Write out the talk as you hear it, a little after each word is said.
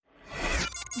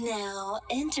Now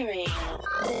entering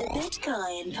the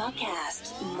Bitcoin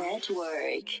Podcast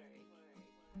Network.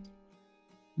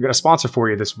 We've got a sponsor for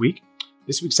you this week.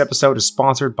 This week's episode is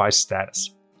sponsored by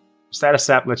Status. Status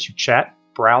app lets you chat,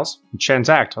 browse, and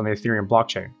transact on the Ethereum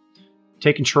blockchain.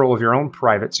 Take control of your own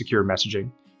private, secure messaging,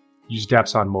 use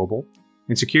dApps on mobile,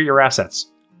 and secure your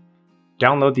assets.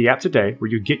 Download the app today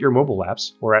where you get your mobile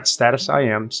apps or at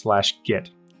statusim/get.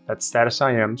 That's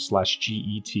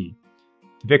statusim/GET.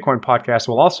 The Bitcoin Podcast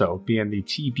will also be in the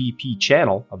TBP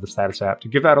channel of the Status app to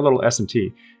give out a little S&T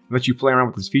and let you play around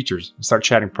with its features and start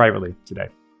chatting privately today.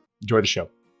 Enjoy the show.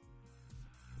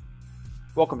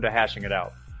 Welcome to Hashing It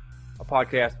Out, a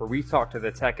podcast where we talk to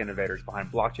the tech innovators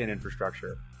behind blockchain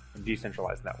infrastructure and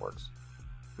decentralized networks.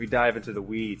 We dive into the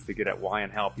weeds to get at why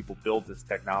and how people build this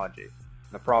technology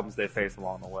and the problems they face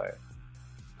along the way.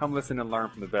 Come listen and learn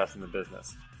from the best in the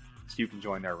business so you can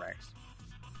join their ranks.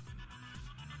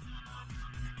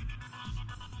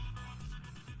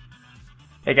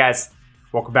 Hey guys,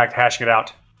 welcome back to Hashing It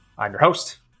Out. I'm your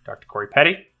host, Dr. Corey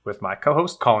Petty, with my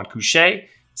co-host, Colin Couchet.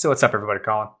 So what's up, everybody,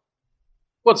 Colin?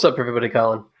 What's up, everybody,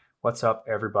 Colin? What's up,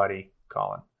 everybody,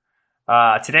 Colin?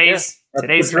 Today's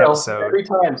episode. Every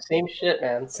time, same shit,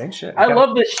 man. Same shit. I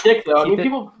love this shtick, though. I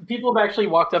mean, people have actually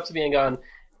walked up to me and gone,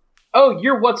 "Oh,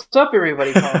 you're what's up,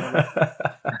 everybody, Colin."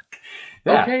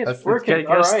 Yeah, okay, it's working. You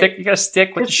gotta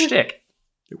stick with the shtick.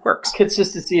 It works.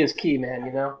 Consistency is key, man.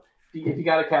 You know, if you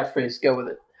got a catchphrase, go with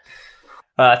it.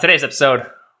 Today's episode,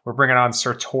 we're bringing on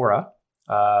Certora.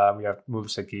 We have Mooly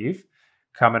Sagiv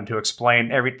coming to explain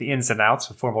the ins and outs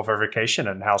of formal verification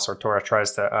and how Certora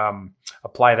tries to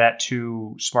apply that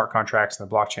to smart contracts in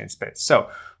the blockchain space. So,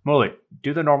 Mooly,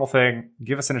 do the normal thing.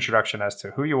 Give us an introduction as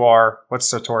to who you are, what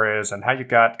Certora is, and how you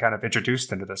got kind of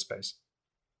introduced into this space.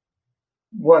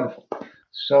 Wonderful.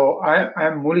 So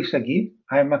I'm Mooly Sagiv.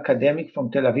 I'm academic from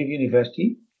Tel Aviv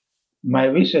University. My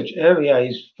research area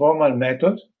is formal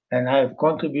methods, and I have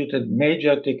contributed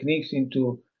major techniques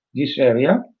into this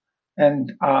area.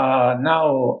 And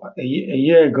now, a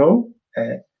year ago,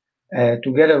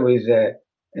 together with a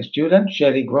student,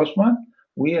 Shelly Grossman,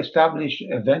 we established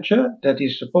a venture that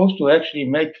is supposed to actually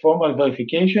make formal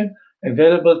verification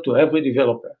available to every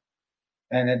developer.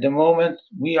 And at the moment,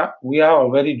 we are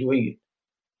already doing it.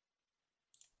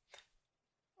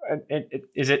 And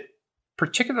is it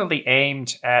particularly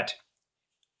aimed at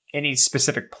any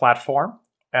specific platform?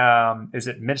 Is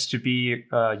it meant to be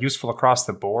useful across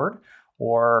the board?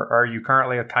 Or are you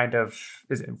currently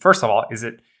first of all, is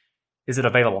it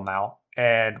available now?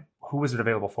 And who is it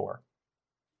available for?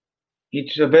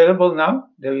 It's available now.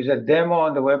 There is a demo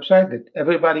on the website that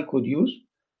everybody could use.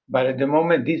 But at the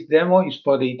moment, this demo is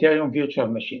for the Ethereum virtual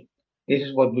machine. This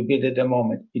is what we build at the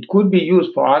moment. It could be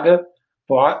used for other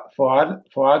platform,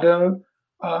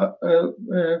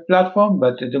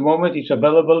 but at the moment it's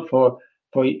available for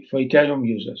Ethereum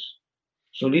users,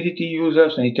 Solidity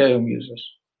users, and Ethereum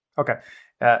users. Okay.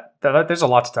 There's a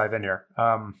lot to dive in here.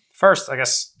 First, I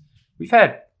guess we've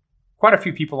had quite a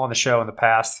few people on the show in the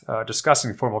past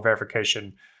discussing formal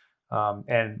verification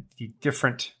and the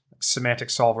different semantic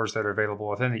solvers that are available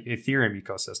within the Ethereum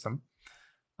ecosystem.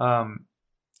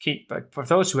 For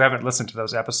those who haven't listened to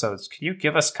those episodes, can you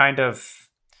give us kind of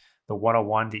the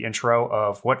 101, the intro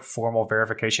of what formal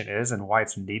verification is and why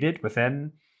it's needed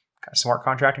within smart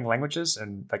contracting languages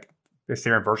and like the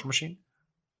Ethereum virtual machine?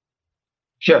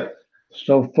 Sure.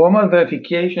 So formal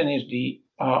verification is the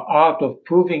art of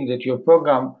proving that your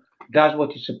program does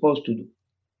what it's supposed to do.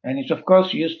 And it's, of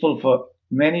course, useful for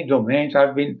many domains.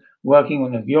 I've been working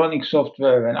on avionics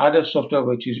software and other software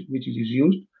which is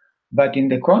used. But in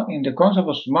the concept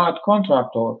of smart contract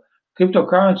or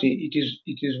cryptocurrency,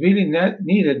 it is really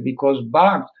needed because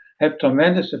bugs have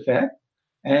tremendous effect.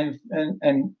 And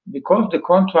because the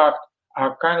contracts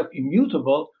are kind of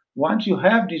immutable, once you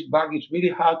have this bug, it's really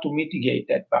hard to mitigate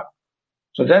that bug.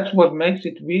 So that's what makes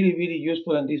it really, really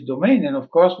useful in this domain. And of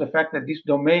course, the fact that this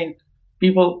domain,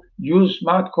 people use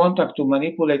smart contracts to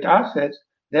manipulate assets,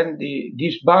 then the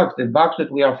bugs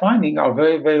that we are finding are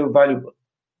very, very valuable.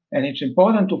 And it's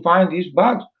important to find these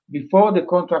bugs before the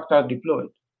contracts are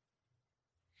deployed.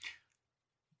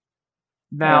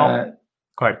 Now,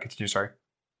 go ahead, continue, sorry.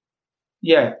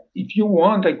 Yeah, if you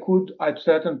want, I could at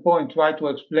certain point try to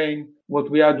explain what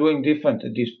we are doing different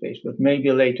at this space, but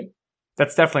maybe later.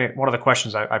 That's definitely one of the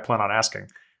questions I plan on asking.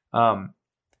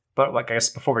 But like, I guess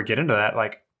before we get into that,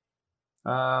 like,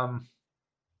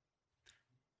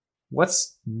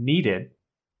 what's needed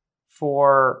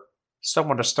for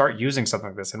someone to start using something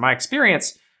like this? In my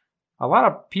experience, a lot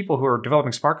of people who are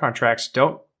developing smart contracts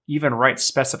don't even write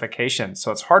specifications.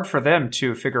 So it's hard for them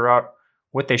to figure out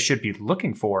what they should be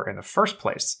looking for in the first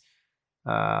place.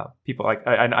 People like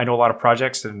I know a lot of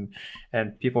projects and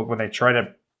people when they try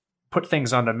to put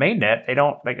things on the mainnet, they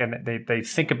don't like, and they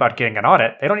think about getting an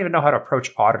audit. They don't even know how to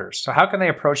approach auditors. So how can they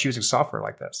approach using software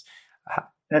like this?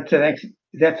 That's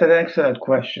an excellent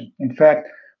question. In fact,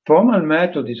 formal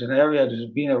method is an area that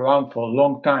has been around for a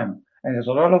long time, and there's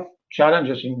a lot of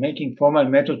challenges in making formal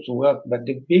methods to work. But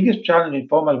the biggest challenge in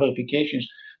formal verification is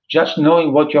just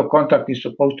knowing what your contract is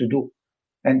supposed to do,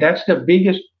 and that's the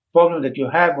biggest problem that you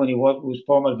have when you work with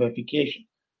formal verification.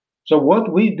 So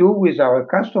what we do with our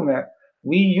customer,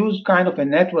 we use kind of a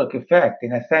network effect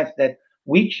in a sense that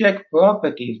we check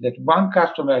properties that one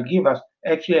customer give us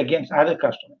actually against other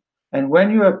customers. And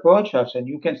when you approach us, and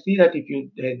you can see that if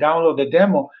you download the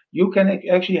demo, you can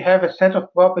actually have a set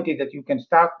of properties that you can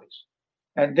start with.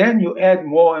 And then you add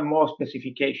more and more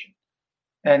specification.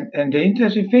 And the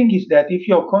interesting thing is that if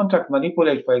your contract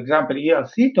manipulates, for example,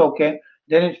 ERC token,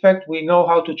 then in fact we know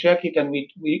how to check it, and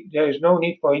there is no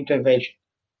need for intervention.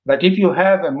 But if you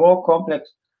have a more complex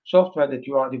software that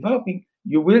you are developing,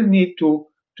 you will need to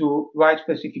write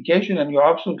specification, and you're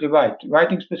absolutely right.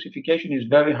 Writing specification is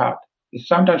very hard. It's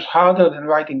sometimes harder than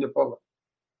writing the program.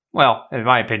 Well, in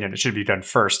my opinion, it should be done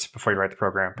first before you write the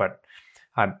program, but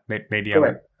maybe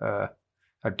I'm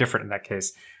different in that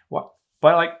case. Well,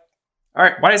 but like, all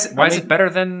right, why is it better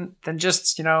than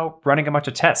just running a bunch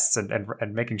of tests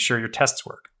and making sure your tests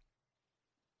work?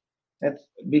 That's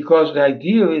because the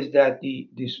idea is that the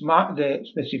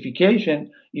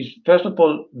specification is first of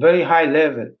all very high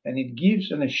level, and it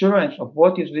gives an assurance of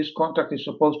what is this contract is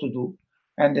supposed to do.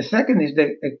 And the second is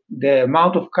the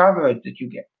amount of coverage that you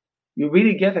get. You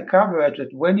really get a coverage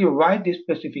that when you write this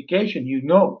specification, you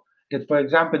know that, for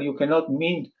example, you cannot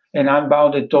mint an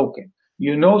unbounded token.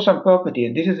 You know some property,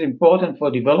 and this is important for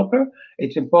developer.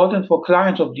 It's important for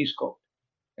clients of this code.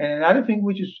 And another thing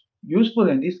which is useful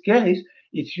in this case,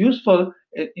 it's useful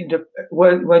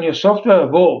when your software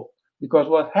evolves, because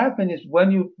what happens is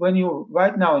when you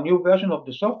write now a new version of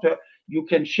the software, you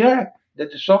can check that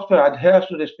the software adheres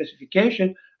to the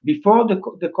specification before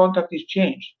the contract is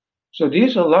changed. So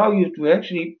this allows you to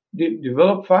actually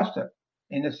develop faster,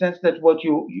 in the sense that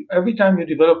every time you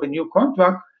develop a new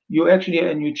contract,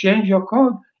 and you change your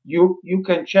code, you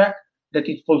can check that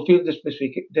it fulfills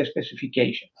the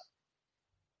specification.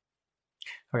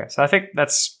 Okay, so I think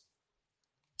that's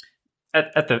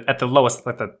at the lowest,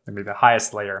 maybe the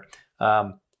highest layer.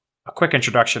 A quick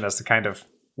introduction as to kind of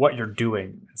what you're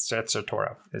doing at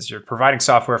Certora is you're providing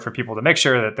software for people to make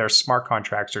sure that their smart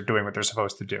contracts are doing what they're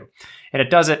supposed to do, and it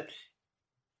does it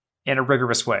in a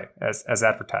rigorous way as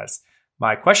advertised.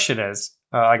 My question is,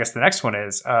 I guess the next one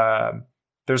is,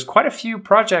 there's quite a few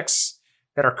projects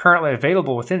that are currently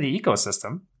available within the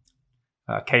ecosystem,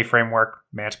 K-Framework,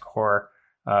 Manticore,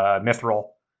 Mithril,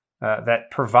 that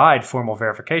provide formal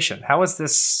verification. How is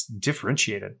this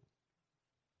differentiated?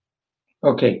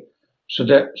 Okay,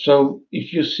 so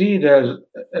if you see, there's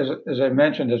as I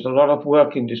mentioned, there's a lot of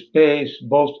work in this space,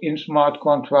 both in smart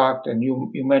contract, and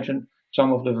you mentioned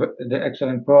some of the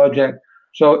excellent project.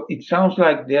 So it sounds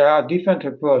like there are different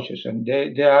approaches, and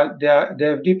they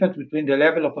have difference between the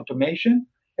level of automation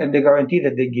and the guarantee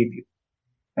that they give you.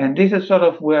 And this is sort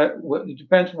of where it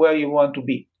depends where you want to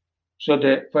be. So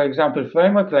for example,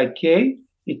 framework like K,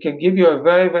 it can give you a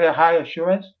very, very high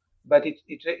assurance, but it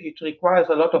requires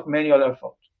a lot of manual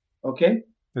effort. Okay?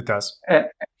 It does. And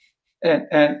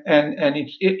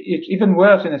it's even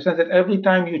worse in the sense that every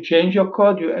time you change your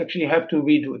code, you actually have to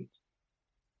redo it.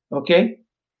 Okay?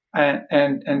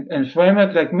 And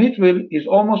framework like Mithril is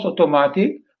almost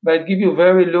automatic, but it gives you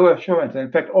very low assurance.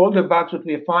 In fact, all the bugs that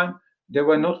we find, they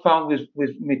were not found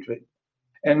with Mithril.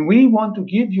 And we want to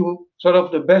give you sort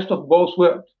of the best of both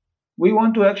worlds. We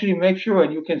want to actually make sure,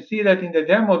 and you can see that in the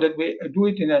demo, that we do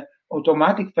it in an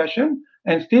automatic fashion,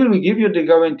 and still we give you the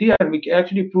guarantee, and we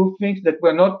actually prove things that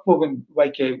were not proven by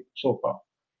K so far.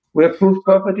 We have proved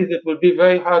properties that will be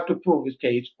very hard to prove with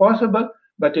K. It's possible,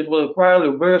 but it will require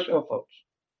laborious efforts.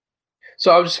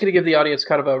 So I'm just going to give the audience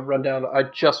kind of a rundown. I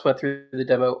just went through the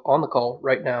demo on the call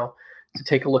right now to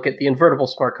take a look at the invertible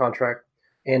smart contract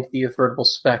and the invertible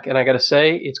spec. And I got to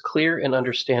say, it's clear and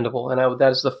understandable. And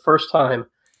that is the first time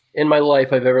in my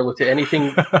life I've ever looked at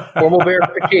anything formal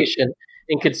verification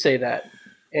and could say that.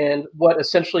 And what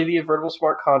essentially the invertible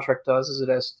smart contract does is it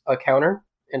has a counter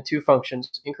and two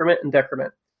functions, increment and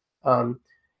decrement. What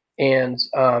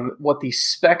the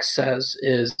spec says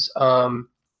is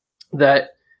that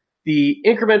the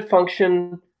increment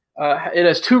function, it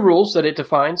has two rules that it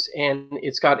defines, and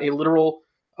it's got a literal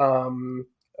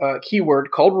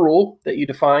keyword called rule that you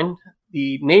define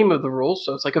the name of the rule.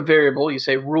 So it's like a variable. You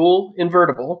say rule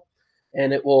invertible,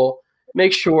 and it will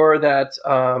make sure that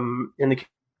in the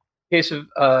case of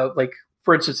like,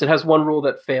 for instance, it has one rule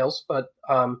that fails, but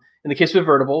in the case of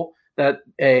invertible, that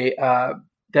a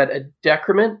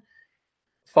decrement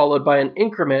followed by an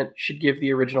increment should give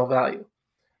the original value.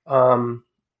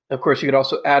 Of course, you could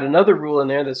also add another rule in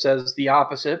there that says the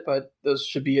opposite, but those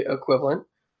should be equivalent.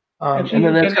 And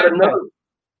then that's got another.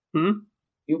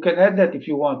 You can add that if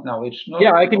you want now. It's not.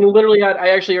 Yeah, I can literally add. I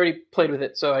actually already played with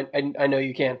it, so I know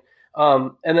you can.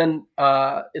 And then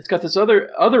it's got this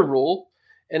other rule,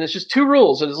 and it's just two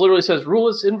rules. And it literally says rule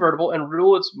is invertible and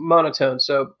rule is monotone.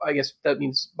 So I guess that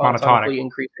means monotonically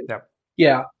increasing. Yep.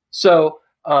 Yeah. So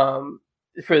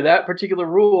for that particular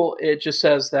rule, it just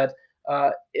says that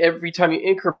every time you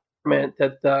increment,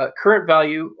 that the current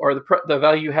value or the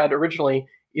value you had originally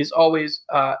is always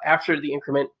after the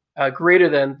increment greater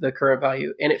than the current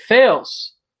value, and it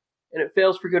fails. And it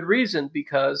fails for good reason,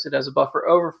 because it has a buffer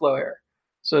overflow error.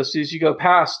 So as soon as you go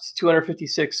past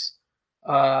 256,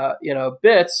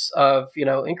 bits of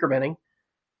incrementing,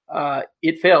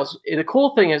 it fails. And the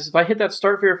cool thing is, if I hit that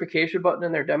start verification button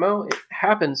in their demo, it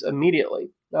happens immediately.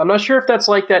 Now, I'm not sure if that's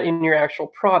like that in your actual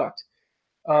product.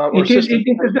 But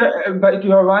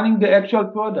you are running the actual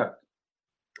product.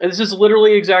 And this is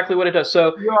literally exactly what it does.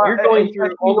 So you're going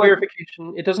through all the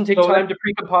verification. It doesn't take time to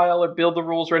precompile or build the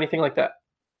rules or anything like that.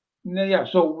 Yeah.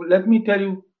 So let me tell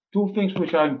you two things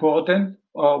which are important.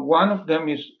 One of them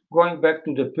is going back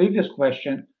to the previous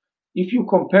question. If you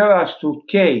compare us to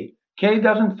K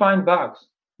doesn't find bugs.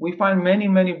 We find many,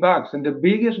 many bugs. And the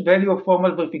biggest value of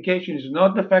formal verification is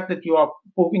not the fact that you are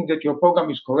proving that your program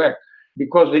is correct,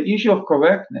 because the issue of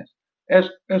correctness,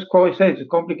 as Corey said, it's a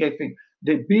complicated thing.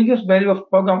 The biggest value of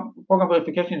program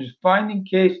verification is finding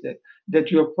cases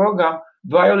that your program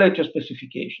violates your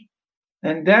specification.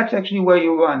 And that's actually where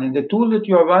you run. And the tool that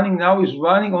you are running now is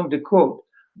running on the code.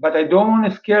 But I don't want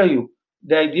to scare you.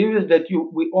 The idea is that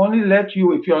we only let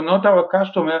you, if you're not our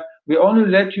customer, we only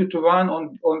let you to run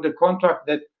on the contract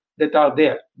that are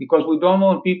there, because we don't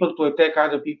want people to attack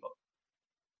other people.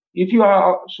 If you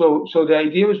are, so the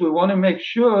idea is we want to make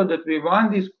sure that we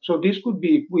run this. So this could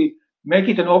be, if we make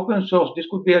it an open source, this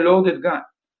could be a loaded gun.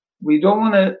 We don't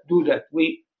want to do that.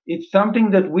 It's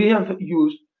something that we have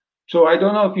used. So I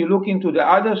don't know if you look into the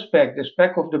other spec, the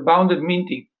spec of the bounded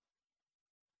minting.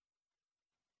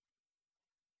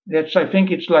 I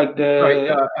think it's like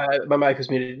the. Right, my mic is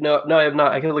muted. No, I have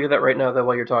not. I can look at that right now, though,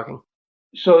 while you're talking.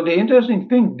 So the interesting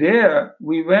thing there,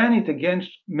 we ran it against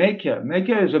Maker.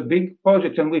 Maker is a big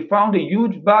project, and we found a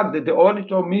huge bug that the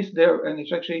auditor missed there, and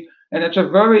it's a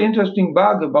very interesting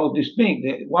bug about this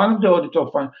thing. One of the auditors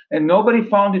found, and nobody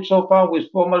found it so far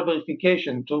with formal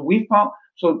verification. So we found.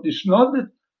 So it's not that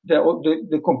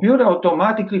the computer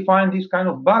automatically finds these kind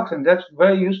of bugs, and that's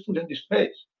very useful in this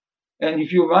space. And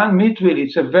if you run Mithril,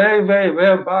 it's a very, very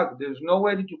rare bug. There's no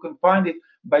way that you can find it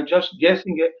by just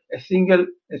guessing a single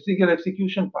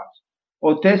execution path,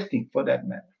 or testing for that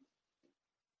matter.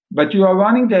 But you are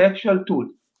running the actual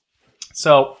tool.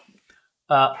 So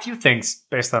a few things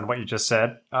based on what you just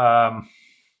said.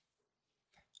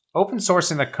 Open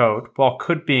sourcing the code, while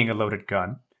could being a loaded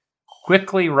gun,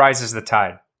 quickly rises the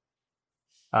tide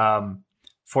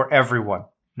for everyone.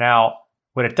 Now,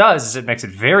 what it does is it makes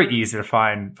it very easy to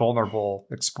find vulnerable,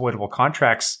 exploitable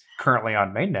contracts currently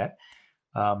on mainnet.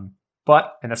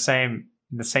 But in the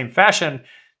same fashion,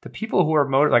 the people who are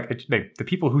the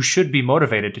people who should be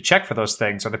motivated to check for those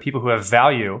things are the people who have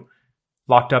value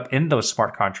locked up in those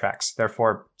smart contracts,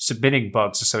 therefore submitting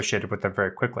bugs associated with them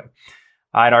very quickly.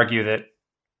 I'd argue that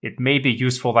it may be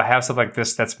useful to have something like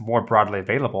this that's more broadly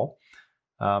available,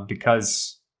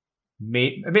 because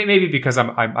maybe because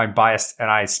I'm biased and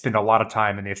I spend a lot of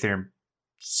time in the Ethereum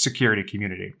security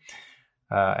community,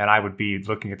 and I would be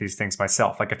looking at these things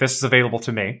myself. Like, if this is available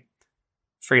to me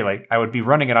freely, I would be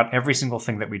running it on every single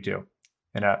thing that we do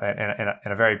in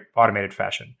a very automated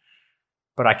fashion.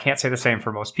 But I can't say the same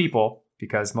for most people,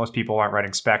 because most people aren't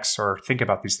writing specs or think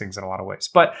about these things in a lot of ways.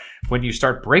 But when you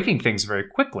start breaking things very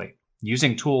quickly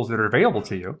using tools that are available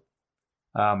to you,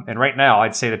 and right now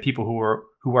I'd say that people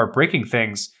who are breaking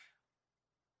things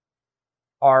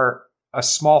are a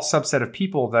small subset of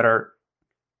people that are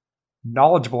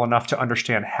knowledgeable enough to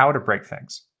understand how to break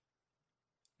things.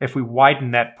 If we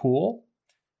widen that pool,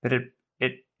 that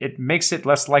it makes it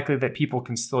less likely that people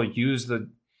can still use the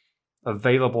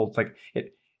available,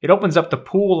 it opens up the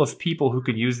pool of people who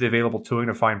can use the available tooling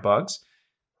to find bugs,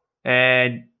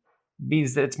 and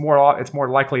means that it's more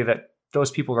likely that those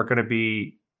people are going to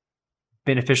be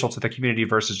beneficial to the community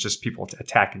versus just people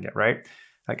attacking it, right?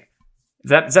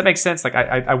 Does that make sense?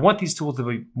 I want these tools to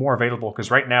be more available,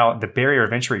 because right now the barrier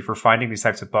of entry for finding these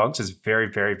types of bugs is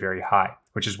very, very, very high,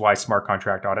 which is why smart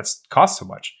contract audits cost so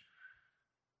much.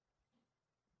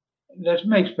 That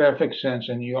makes perfect sense,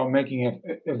 and you are making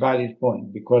a valid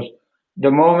point because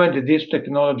the moment that this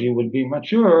technology will be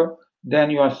mature,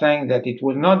 then you are saying that it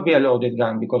will not be a loaded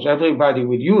gun because everybody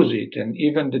will use it, and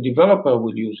even the developer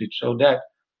will use it, so that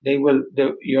they will.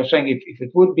 You're saying if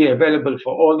it would be available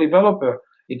for all developer,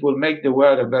 it will make the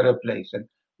world a better place, and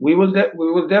we will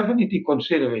definitely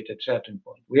consider it at certain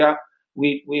point.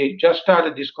 We just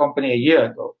started this company a year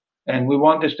ago, and we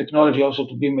want this technology also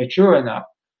to be mature enough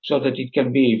so that it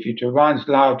can be, if it runs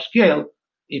large scale,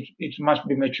 it must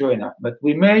be mature enough. But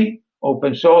we may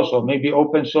open source or maybe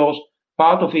open source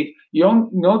part of it. You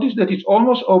notice that it's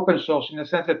almost open source in the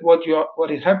sense that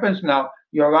what it happens now,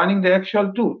 you're running the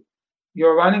actual tool.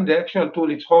 You're running the actual tool.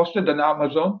 It's hosted on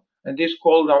Amazon, and this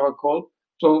called our code.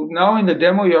 So now in the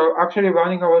demo, you're actually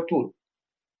running our tool.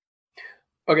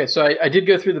 Okay, so I did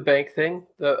go through the bank thing.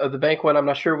 The bank one, I'm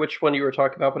not sure which one you were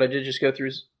talking about, but I did just go through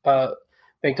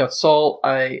bank.sol.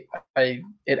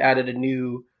 It added a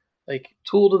new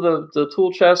tool to the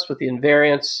tool chest with the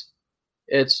invariants.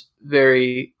 It's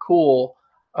very cool.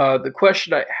 The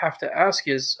question I have to ask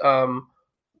is,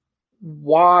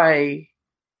 why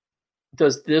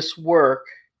does this work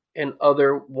and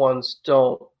other ones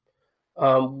don't?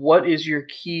 What is your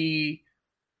key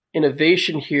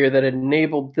innovation here that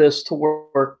enabled this to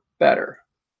work better?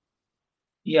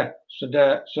 Yeah.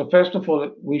 So first of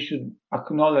all, we should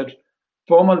acknowledge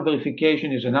formal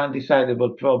verification is an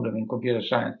undecidable problem in computer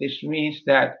science. This means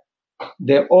that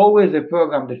there's always a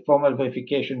program that formal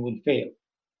verification will fail.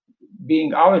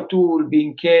 Being our tool,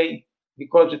 being K,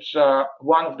 because it's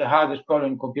one of the hardest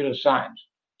problems in computer science.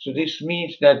 So this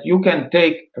means that you can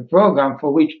take a program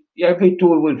for which every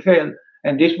tool will fail,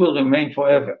 and this will remain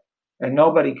forever, and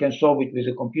nobody can solve it with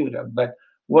a computer. But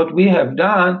what we have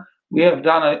done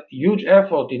a huge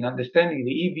effort in understanding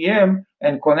the EVM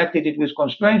and connected it with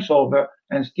constraint solver,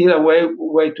 and still a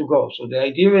way to go. So the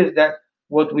idea is that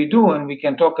what we do, and we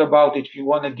can talk about it if you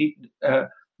want to deep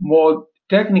more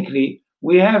technically,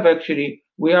 we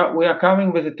are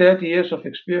coming with 30 years of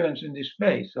experience in this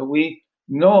space. So we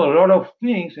know a lot of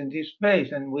things in this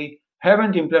space, and we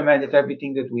haven't implemented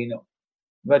everything that we know.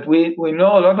 But we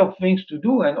know a lot of things to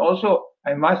do. And also,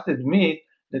 I must admit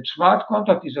that smart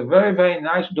contract is a very, very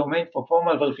nice domain for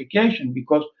formal verification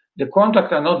because the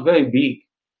contracts are not very big.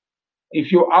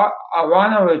 If you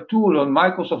run our tool on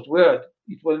Microsoft Word,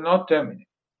 it will not terminate.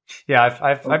 Yeah,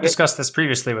 I've discussed this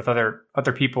previously with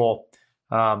other people,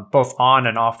 both on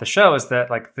and off the show. Is that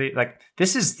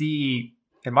this is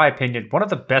in my opinion, one of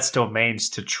the best domains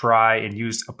to try and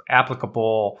use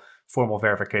applicable formal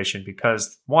verification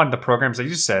because one, the programs that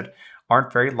you said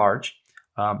aren't very large.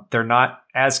 They're not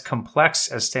as complex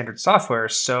as standard software,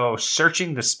 so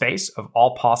searching the space of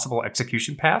all possible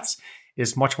execution paths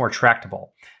is much more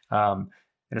tractable. In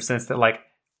a sense that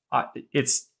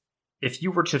it's if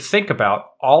you were to think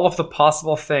about all of the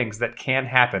possible things that can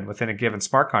happen within a given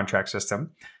smart contract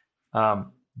system,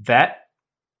 that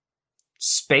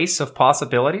space of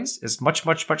possibilities is much,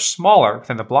 much, much smaller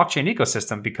within the blockchain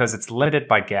ecosystem because it's limited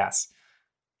by gas.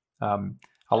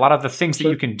 A lot of the things that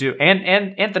you can do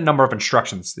and the number of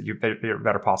instructions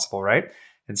that are possible, right?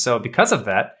 And so because of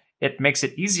that, it makes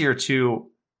it easier to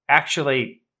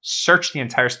actually search the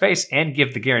entire space and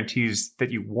give the guarantees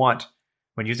that you want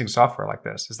when using software like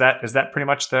this. Is that pretty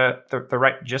much the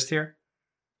right gist here?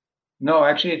 No,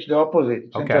 actually, it's the opposite.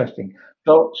 It's interesting.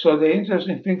 So the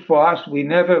interesting thing for us, we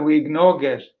ignore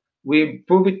gas. We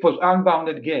prove it for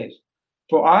unbounded gas.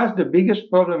 For us, the biggest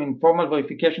problem in formal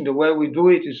verification, the way we do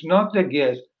it, is not the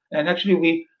gas. And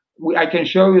actually, I can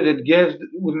show you that gas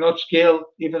will not scale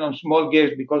even on small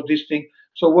gas because this thing.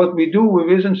 So what we do, we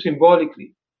reason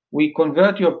symbolically. We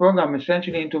convert your program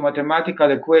essentially into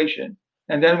mathematical equation,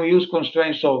 and then we use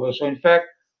constraint solver. So in fact,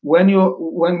 when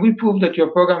we prove that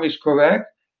your program is correct,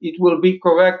 it will be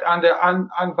correct under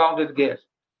unbounded gas.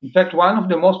 In fact, one of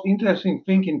the most interesting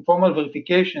things in formal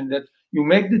verification that you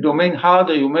make the domain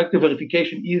harder, you make the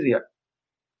verification easier.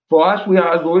 For us, we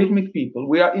are algorithmic people.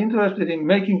 We are interested in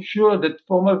making sure that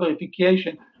formal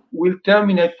verification will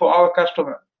terminate for our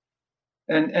customer.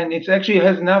 And it actually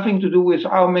has nothing to do with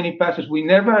how many passes. We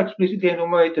never explicitly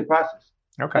enumerate the passes.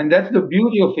 Okay. And that's the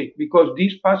beauty of it because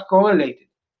these passes correlated.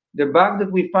 The bug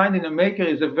that we find in a maker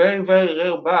is a very, very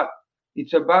rare bug.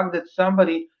 It's a bug that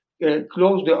somebody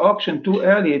closed the auction too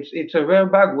early. It's a rare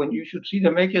bug when you should see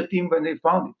the maker team when they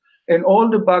found it. And all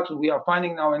the bugs that we are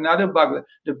finding now, another bug,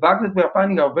 the bugs that we are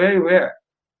finding are very rare.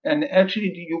 And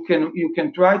actually, you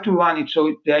can try to run it.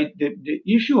 So the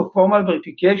issue of formal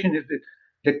verification is that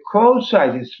the code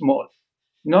size is small,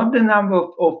 not the number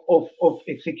of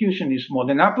execution is small.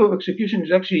 The number of execution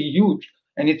is actually huge,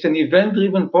 and it's an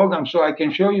event-driven program. So I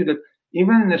can show you that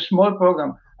even in a small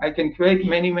program, I can create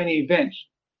many, many events.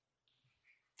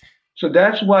 So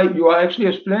that's why you are actually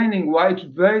explaining why it's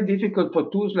very difficult for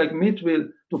tools like Mithril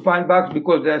to find bugs,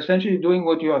 because they're essentially doing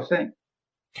what you are saying.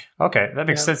 Okay, that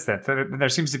makes sense then. There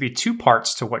seems to be two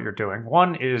parts to what you're doing.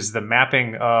 One is the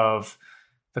mapping of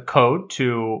the code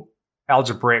to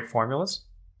algebraic formulas.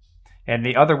 And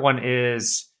the other one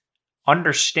is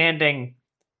understanding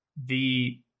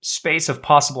the space of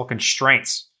possible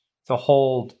constraints to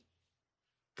hold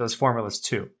those formulas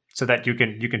to, so that you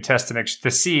can test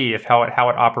to see if how it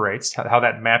operates, how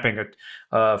that mapping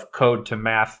of code to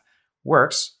math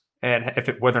works, and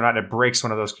whether or not it breaks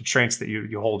one of those constraints that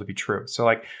you hold to be true. So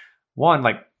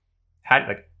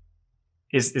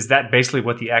is that basically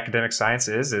what the academic science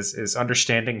is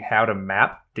understanding how to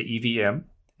map the EVM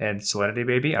and Solidity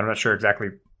Baby? I'm not sure exactly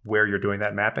where you're doing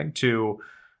that mapping to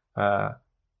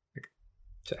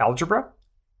algebra,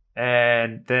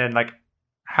 and then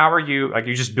how are you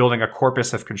you're just building a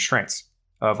corpus of constraints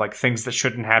of things that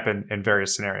shouldn't happen in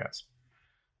various scenarios.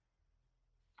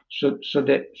 So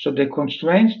the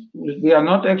constraints, we are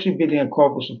not actually building a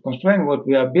corpus of constraints. What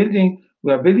we are building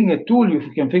a tool. If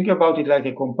you can think about it like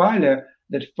a compiler,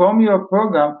 that from your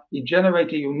program it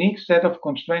generates a unique set of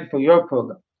constraints for your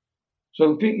program.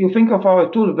 So you think of our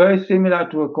tool very similar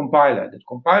to a compiler. The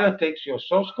compiler takes your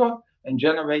source code and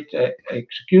generates an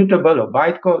executable or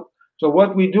bytecode. So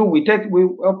what we do, we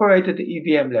operate at the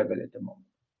EVM level at the moment.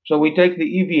 So we take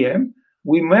the EVM,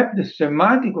 we map the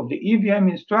semantic of the EVM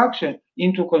instruction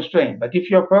into constraint. But if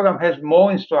your program has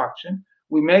more instruction,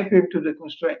 we map it to the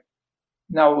constraint.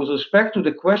 Now, with respect to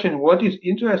the question, what is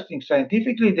interesting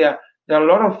scientifically, there are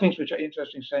a lot of things which are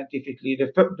interesting scientifically.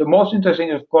 The most interesting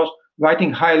is, of course,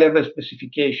 writing high-level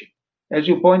specification. As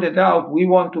you pointed out, we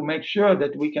want to make sure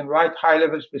that we can write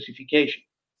high-level specification.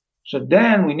 So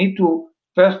then we need to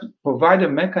first provide a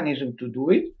mechanism to do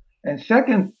it, and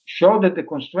second, show that the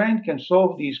constraint can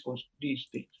solve these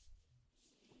things.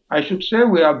 I should say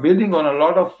we are building on a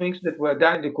lot of things that were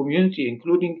done in the community,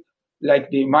 including like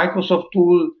the Microsoft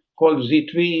tool called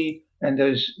Z3, and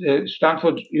there's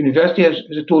Stanford University has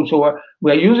a tool. So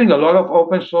we're using a lot of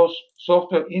open source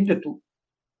software in the tool.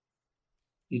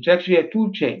 It's actually a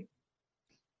tool chain.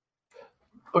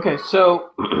 Okay, so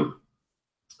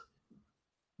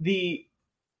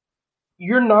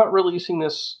you're not releasing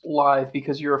this live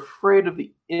because you're afraid of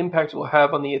the impact it will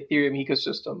have on the Ethereum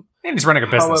ecosystem. And he's running a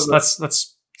business. However,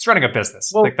 it's running a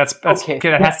business. Well, that's okay.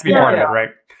 That has to be part of it, right?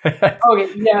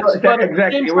 Okay, yes, but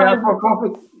exactly. We are for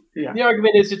profit. Yeah. The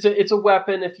argument is it's a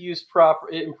weapon if used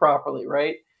improperly,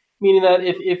 right? Meaning that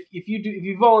if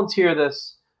you volunteer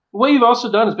this, what you've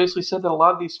also done is basically said that a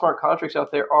lot of these smart contracts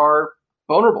out there are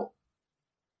vulnerable.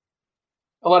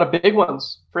 A lot of big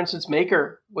ones, for instance,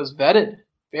 Maker was vetted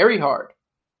very hard,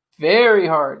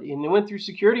 and it went through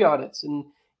security audits, and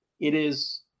it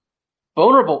is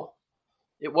vulnerable.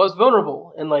 It was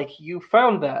vulnerable, and you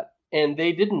found that, and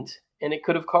they didn't, and it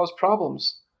could have caused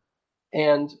problems.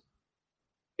 And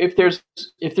if there's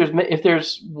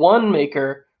one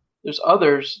Maker, there's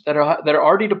others that are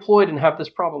already deployed and have this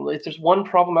problem. If there's one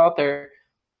problem out there,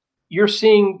 you're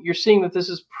seeing that this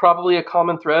is probably a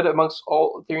common thread amongst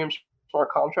all Ethereum smart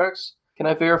contracts. Can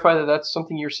I verify that that's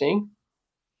something you're seeing?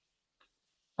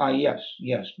 Yes,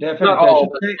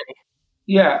 definitely.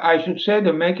 I should say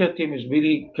the Maker team is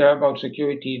really care about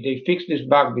security. They fixed this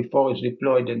bug before it's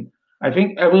deployed, and I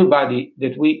think everybody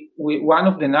that we one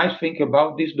of the nice things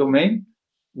about this domain,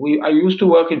 I used to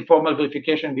work in formal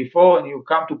verification before, and you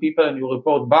come to people and you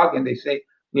report bug, and they say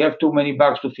we have too many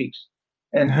bugs to fix.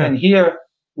 And here,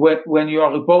 when you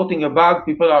are reporting a bug,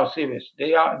 people are serious.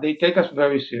 They take us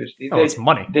very seriously. It's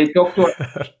money. They talk to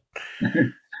us.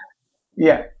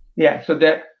 Yeah.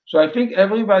 So I think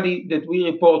everybody that we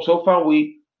report so far,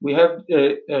 we have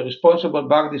a responsible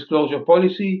bug disclosure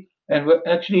policy, and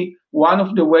actually one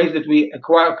of the ways that we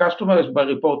acquire customers is by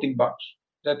reporting bugs.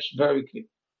 That's very clear.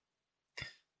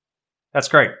 That's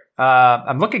great.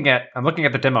 I'm looking at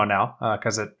the demo now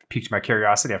because it piqued my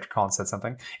curiosity after Colin said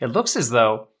something. It looks as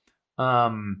though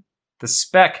the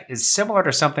spec is similar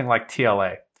to something like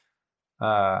TLA,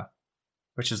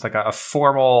 which is like a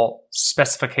formal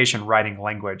specification writing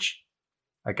language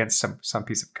against some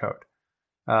piece of code.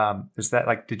 Is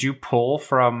that did you pull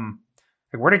from?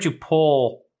 Where did you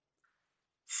pull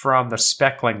from the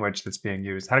spec language that's being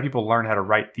used? How do people learn how to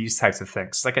write these types of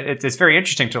things? It's very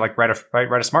interesting to write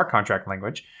a smart contract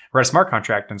language, write a smart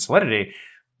contract in Solidity,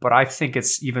 but I think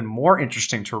it's even more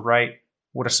interesting to write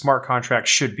what a smart contract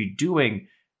should be doing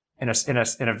in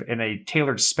a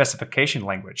tailored specification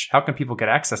language. How can people get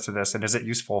access to this, and is it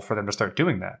useful for them to start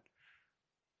doing that?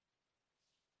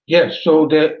 Yes, so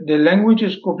the language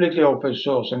is completely open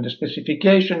source and the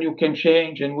specification you can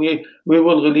change and we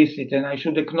will release it. And I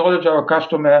should acknowledge our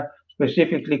customer,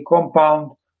 specifically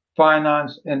Compound,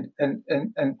 Finance and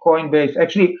Coinbase.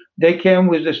 Actually, they came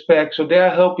with the spec, so they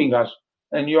are helping us.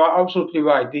 And you are absolutely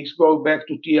right. These go back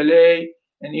to TLA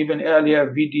and even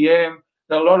earlier VDM.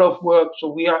 There are a lot of work.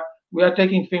 So we are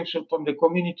taking things from the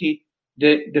community.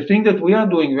 The thing that we are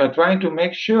doing, we are trying to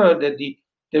make sure that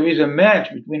there is a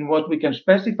match between what we can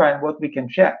specify and what we can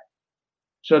check.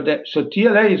 So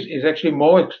TLA is actually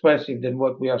more expressive than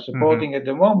what we are supporting at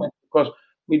the moment because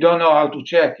we don't know how to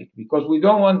check it, because we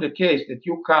don't want the case that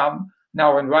you come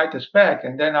now and write a spec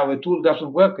and then our tool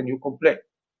doesn't work and you complain.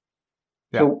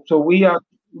 Yeah. So we are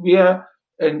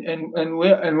and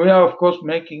we are of course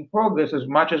making progress as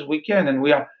much as we can, and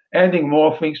we are adding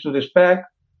more things to the spec.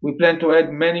 We plan to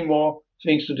add many more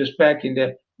things to the spec in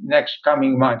the next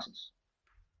coming months.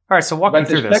 All right, so walk me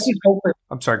through this.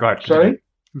 I'm sorry, go ahead. Continue. Sorry?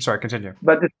 I'm sorry, continue.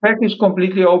 But the spec is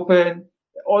completely open.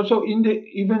 Also,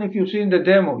 even if you see in the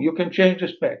demo, you can change the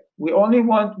spec. The only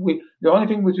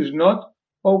thing which is not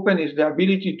open is the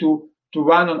ability to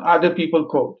run on other people's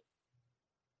code.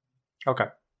 Okay.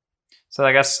 So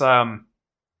I guess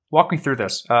walk me through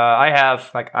this.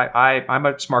 I'm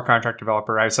a smart contract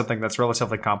developer. I have something that's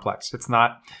relatively complex. It's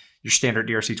not your standard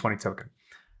ERC20 token,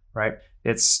 right?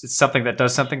 It's something that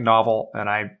does something novel, and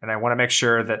I want to make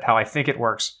sure that how I think it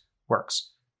works.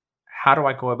 How do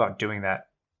I go about doing that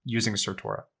using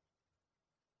Certora?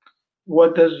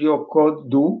 What does your code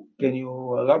do? Can you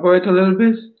elaborate a little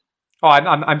bit? Oh,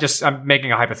 I'm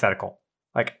making a hypothetical.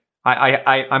 Like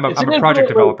I'm a project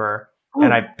developer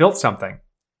and I built something.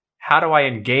 How do I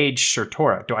engage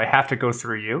Certora? Do I have to go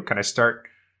through you? Can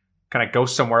I go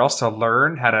somewhere else to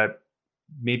learn how to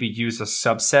maybe use a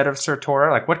subset of Certora?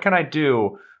 Like, what can I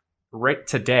do right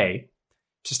today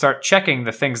to start checking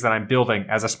the things that I'm building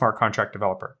as a smart contract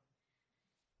developer?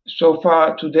 So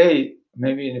far today,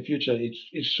 maybe in the future,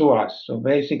 it's through us. So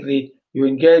basically, you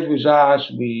engage with us.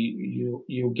 You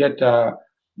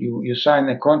sign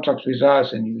a contract with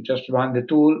us, and you just run the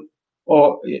tool,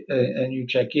 and you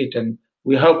check it, and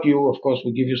we help you. Of course,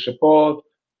 we give you support.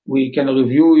 We can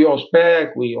review your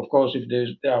spec. Of course, if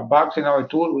there are bugs in our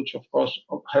tool, which of course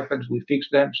happens, we fix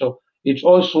them. So it's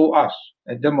all through us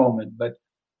at the moment. But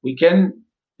we can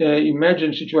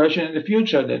imagine a situation in the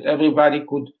future that everybody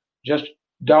could just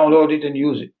download it and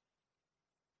use it.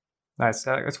 Nice.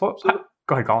 Go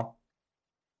ahead, Colin.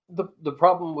 The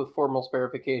problem with formal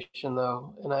verification,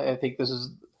 though, and I think this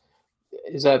is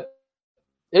that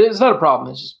it's not a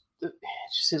problem. It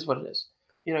just is what it is.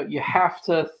 You have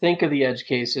to think of the edge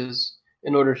cases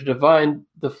in order to define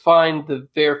the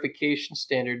verification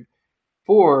standard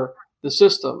for the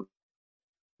system.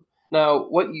 Now,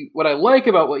 what I like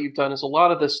about what you've done is a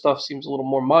lot of this stuff seems a little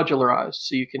more modularized,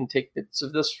 so you can take bits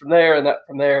of this from there and that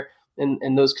from there,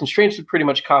 and those constraints would pretty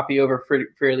much copy over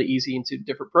fairly easy into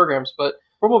different programs. But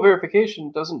formal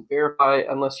verification doesn't verify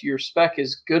unless your spec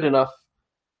is good enough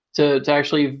to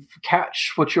actually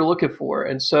catch what you're looking for.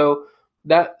 And so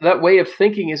that way of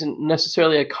thinking isn't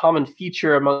necessarily a common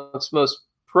feature amongst most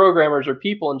programmers or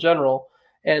people in general,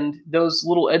 and those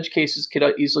little edge cases could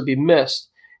easily be missed.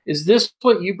 Is this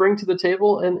what you bring to the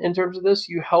table in terms of this?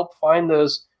 You help find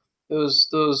those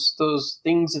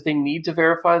things that they need to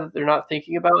verify that they're not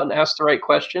thinking about and ask the right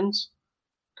questions?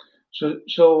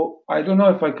 So I don't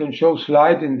know if I can show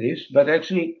slide in this, but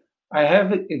actually I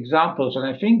have examples, and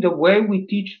I think the way we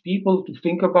teach people to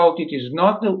think about it is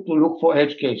not to look for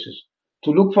edge cases,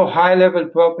 to look for high-level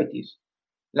properties.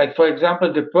 Like, for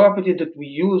example, the property that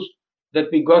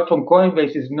we got from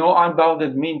Coinbase is no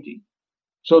unbounded minting.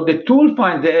 So the tool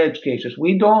finds the edge cases.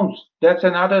 We don't. That's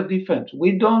another difference.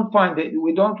 We don't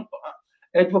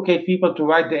advocate people to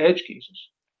write the edge cases.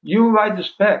 You write the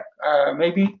spec.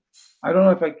 Maybe, I don't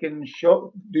know if I can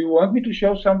show. Do you want me to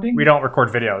show something? We don't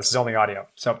record video. This is only audio.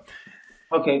 So.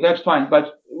 Okay, that's fine.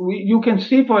 But you can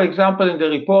see, for example, in the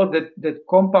report that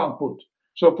Compound put.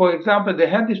 So, for example, they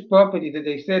had this property that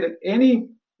they said that any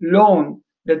loan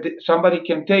that somebody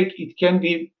can take, it can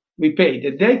be repaid.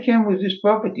 That they came with this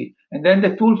property, and then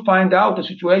the tool find out the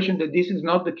situation that this is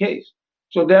not the case.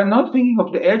 So they are not thinking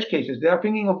of the edge cases. They are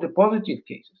thinking of the positive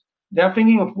cases. They are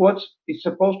thinking of what it's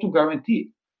supposed to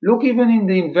guarantee. Look, even in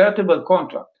the invertible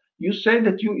contract, you say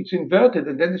that it's inverted,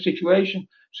 and then the situation.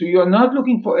 So you are not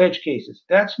looking for edge cases.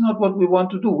 That's not what we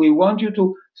want to do. We want you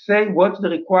to say what's the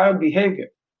required behavior.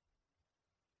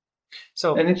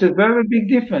 And it's a very big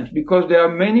difference because there are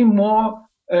many more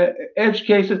edge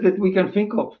cases that we can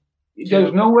think of.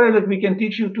 There's no way that we can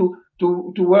teach you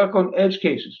to work on edge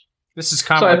cases. This is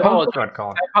common. So I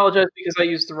apologize because I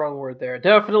used the wrong word there.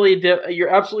 Definitely, you're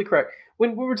absolutely correct.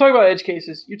 when we're talking about edge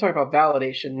cases, you're talking about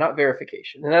validation, not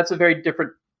verification, and that's a very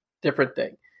different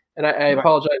thing. And I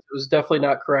apologize; it was definitely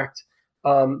not correct.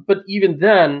 But even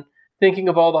then, thinking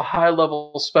of all the high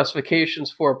level specifications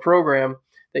for a program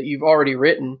that you've already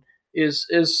written is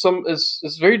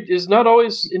not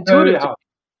always intuitive.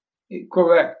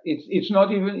 Correct. It's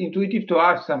not even intuitive to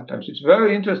us sometimes. It's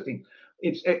very interesting.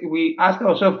 We ask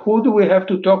ourselves, who do we have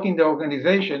to talk in the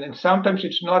organization? And sometimes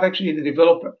it's not actually the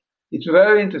developer. It's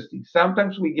very interesting.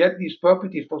 Sometimes we get these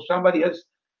properties for somebody else.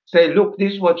 Say, look,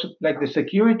 this is what's like the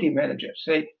security manager.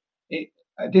 Say,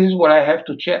 this is what I have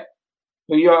to check.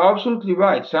 So you are absolutely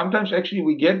right. Sometimes actually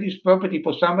we get this property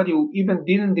for somebody who even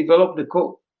didn't develop the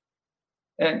code.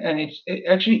 And it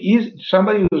actually is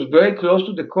somebody who's very close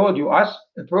to the code. You ask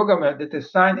a programmer that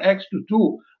assign X to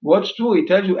 2, what's true? He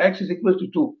tells you X is equal to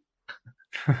 2.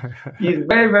 He's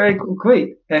very, very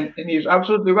concrete. And he's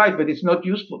absolutely right, but it's not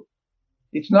useful.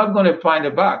 It's not going to find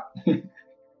a bug.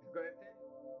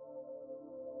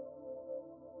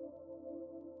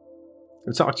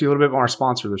 I'll talk to you a little bit about our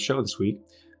sponsor of the show this week,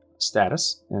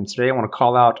 Status. And today I want to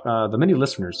call out the many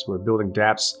listeners who are building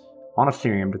dApps on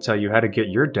Ethereum to tell you how to get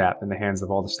your dApp in the hands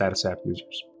of all the Status app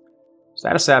users.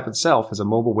 Status app itself is a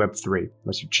mobile Web3,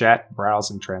 lets you chat, browse,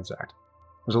 and transact.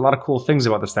 There's a lot of cool things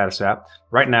about the Status app.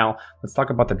 Right now, let's talk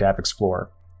about the dApp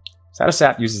Explorer. Status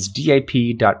app uses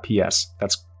dap.ps,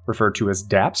 that's referred to as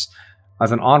dApps,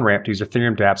 as an on-ramp to use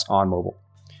Ethereum dApps on mobile.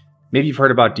 Maybe you've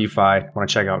heard about DeFi, want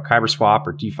to check out KyberSwap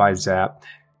or DeFi Zap.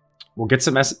 We'll get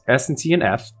some S&T and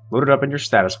F, load it up in your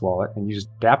Status wallet, and use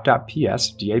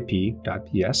dap.ps,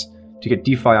 dap.ps, to get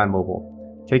DeFi on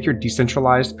mobile. Take your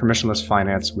decentralized, permissionless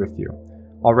finance with you.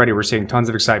 Already, we're seeing tons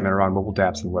of excitement around mobile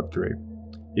dApps in Web3.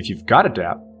 If you've got a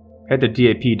dApp, head to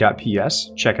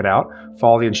dap.ps, check it out,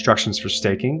 follow the instructions for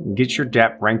staking, and get your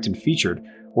dApp ranked and featured,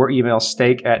 or email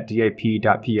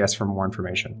stake@dap.ps for more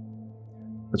information.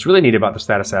 What's really neat about the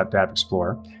Status app dApp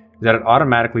Explorer is that it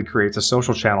automatically creates a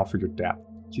social channel for your dApp.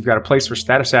 So you've got a place where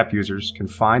Status app users can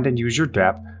find and use your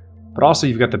dApp, but also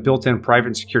you've got the built-in private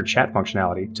and secure chat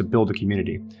functionality to build a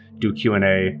community, do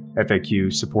Q&A,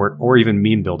 FAQ, support, or even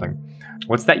meme building.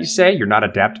 What's that you say? You're not a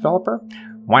dApp developer?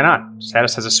 Why not?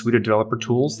 Status has a suite of developer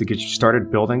tools to get you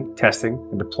started building, testing,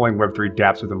 and deploying Web3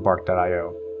 dApps with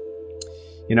Embark.io.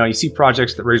 You know, you see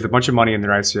projects that raised a bunch of money in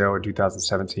their ICO in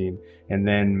 2017, and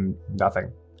then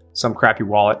nothing. Some crappy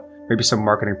wallet, maybe some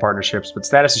marketing partnerships, but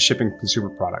Status is shipping consumer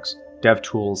products, dev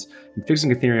tools, and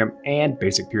fixing Ethereum and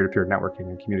basic peer-to-peer networking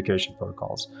and communication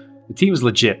protocols. The team is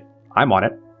legit. I'm on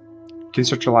it.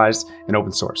 Decentralized and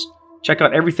open source. Check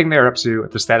out everything they're up to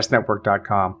at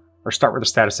thestatusnetwork.com or start with the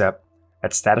Status app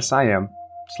at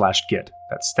statusim/git.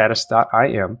 That's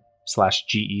status.im/GET.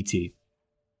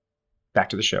 Back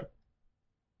to the show.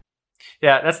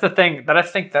 Yeah, that's the thing that I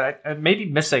think that I may be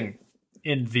missing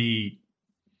in the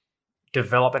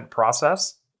development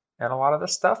process and a lot of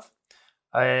this stuff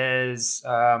is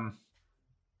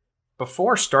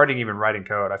before starting even writing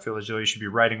code, I feel as though you should be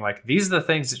writing like, these are the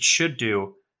things it should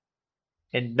do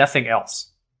and nothing else.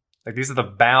 Like, these are the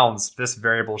bounds this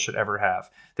variable should ever have.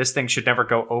 This thing should never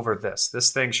go over this.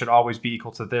 This thing should always be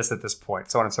equal to this at this point,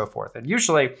 so on and so forth. And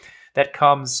usually that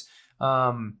comes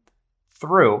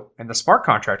through in the smart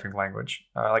contracting language,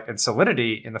 like in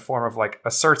Solidity, in the form of like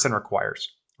asserts and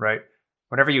requires, right?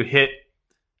 Whenever you hit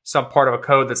some part of a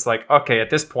code that's like, okay,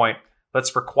 at this point,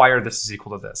 let's require this is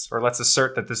equal to this, or let's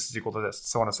assert that this is equal to this,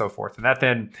 so on and so forth. And that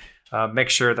then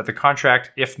makes sure that the contract,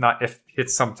 if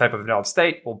hits some type of invalid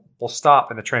state, will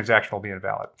stop and the transaction will be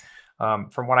invalid.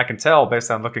 From what I can tell, based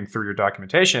on looking through your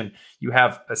documentation, you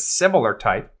have a similar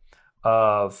type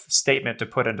of statement to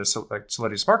put into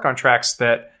Solidity smart contracts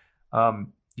that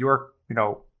your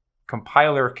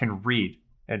compiler can read,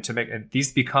 and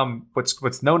these become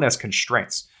what's known as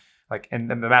constraints. Like in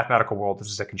the mathematical world, this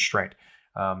is a constraint.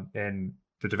 In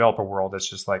the developer world, it's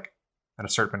just like an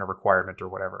assertment or requirement or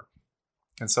whatever.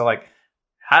 And so, like,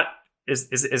 how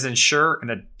is ensure an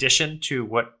addition to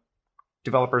what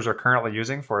developers are currently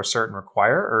using for assert and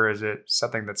require, or is it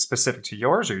something that's specific to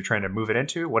yours? Or are you trying to move it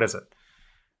into? What is it?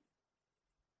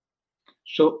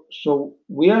 So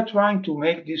we are trying to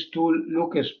make this tool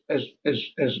look as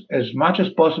much as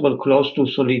possible close to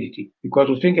Solidity, because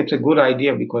we think it's a good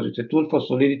idea, because it's a tool for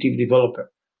Solidity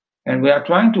developer. And we are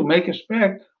trying to make a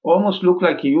spec almost look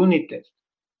like a unit test.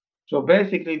 So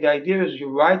basically the idea is you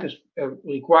write a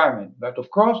requirement, but of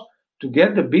course, to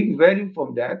get the big value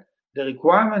from that, the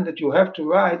requirement that you have to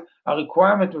write are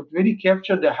requirements that really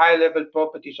capture the high level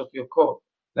properties of your code.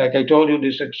 Like I told you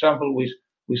this example with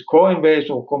Coinbase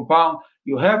or Compound,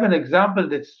 you have an example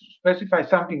that specifies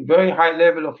something very high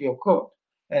level of your code,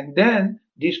 and then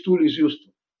this tool is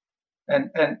useful.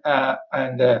 And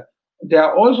there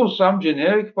are also some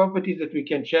generic properties that we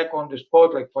can check on the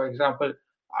spot, like, for example,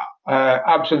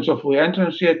 absence of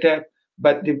reentrancy attack.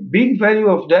 But the big value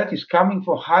of that is coming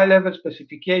for high-level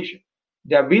specification,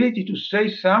 the ability to say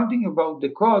something about the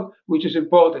code, which is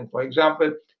important. For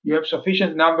example, you have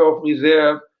sufficient number of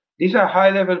reserve. These are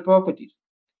high-level properties.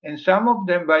 And some of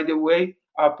them, by the way,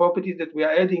 are properties that we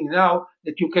are adding now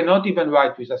that you cannot even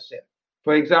write with a cell.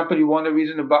 For example, you want to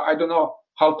reason about, I don't know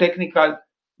how technical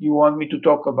you want me to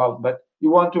talk about, but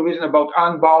you want to reason about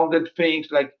unbounded things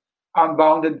like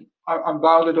unbounded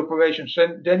operations,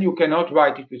 then you cannot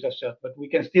write it with a cell, but we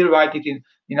can still write it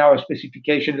in our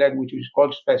specification language, which is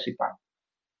called specify.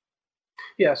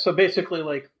 Yeah, so basically,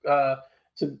 like,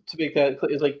 to make that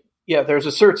clear, is like, yeah, there's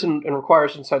asserts and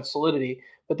requires inside Solidity,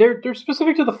 but they're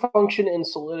specific to the function in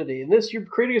Solidity. And this, you're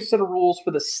creating a set of rules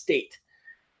for the state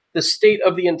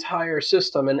of the entire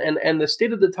system, and the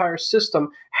state of the entire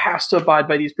system has to abide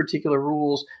by these particular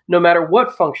rules, no matter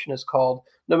what function is called.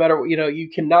 No matter, you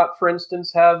cannot, for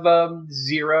instance, have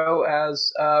 0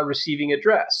 as receiving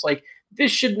address. Like,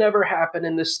 this should never happen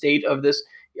in the state of this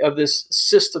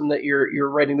system that you're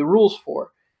writing the rules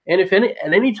for. And if at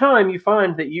any time you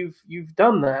find that you've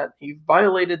done that, you've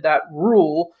violated that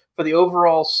rule for the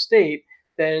overall state,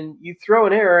 then you throw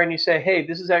an error and you say, hey,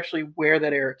 this is actually where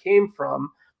that error came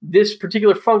from. This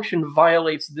particular function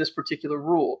violates this particular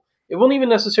rule. It won't even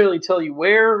necessarily tell you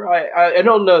where. I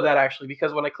don't know that, actually,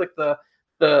 because when I click the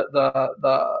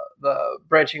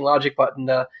branching logic button,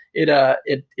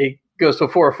 it goes to a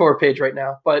 404 page right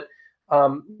now. But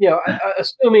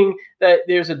assuming that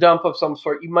there's a dump of some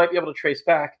sort, you might be able to trace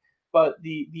back. But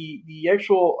the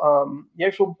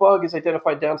actual bug is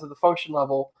identified down to the function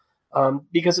level,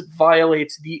 because it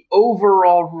violates the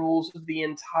overall rules of the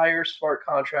entire smart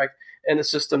contract and the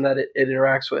system that it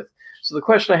interacts with. So the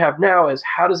question I have now is,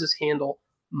 how does this handle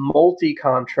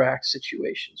multi-contract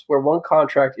situations where one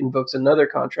contract invokes another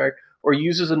contract or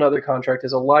uses another contract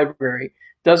as a library?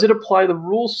 Does it apply the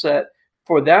rule set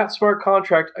for that smart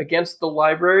contract against the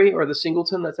library or the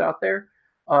singleton that's out there?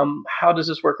 How does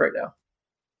this work right now?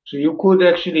 So you could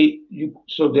actually,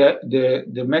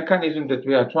 the mechanism that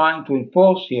we are trying to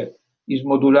enforce here is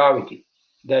modularity.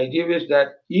 The idea is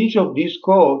that each of these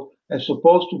code is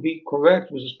supposed to be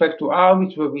correct with respect to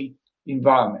arbitrary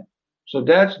environment. So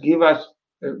that's give us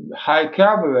high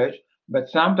coverage, but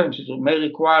sometimes it may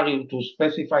require you to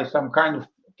specify some kind of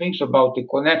things about the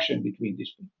connection between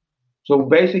these things. So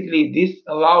basically, this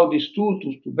allows this tool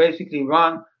to basically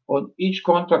run on each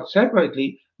contract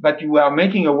separately, but you are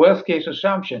making a worst case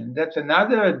assumption. That's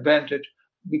another advantage,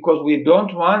 because we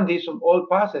don't run this on all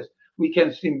passes. We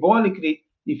can symbolically,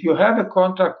 if you have a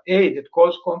contract A that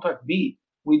calls contract B,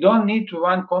 we don't need to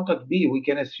run contract B. We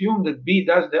can assume that B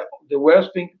does the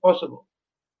worst thing possible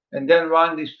and then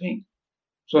run this thing.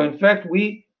 So in fact,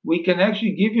 we can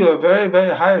actually give you a very,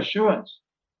 very high assurance.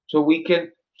 So if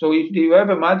you have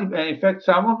a multiple, and in fact,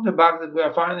 some of the bugs that we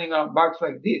are finding are bugs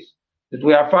like this, that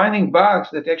we are finding bugs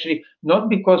that actually not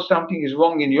because something is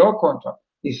wrong in your contract,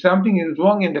 is something is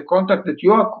wrong in the contract that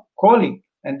you are calling,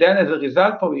 and then as a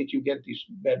result of it, you get this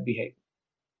bad behavior.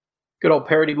 Good old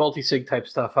parity multisig type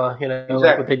stuff, huh? Exactly.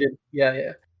 Like what they did.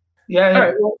 Yeah. All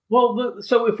right. Well,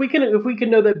 so if we can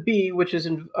know that B, which is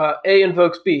A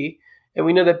invokes B, and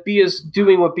we know that B is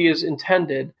doing what B is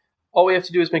intended, all we have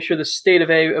to do is make sure the state of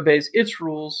A obeys its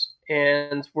rules,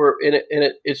 and we're in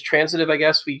it. It's transitive, I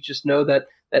guess. We just know that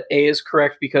A is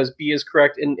correct because B is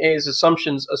correct, and A's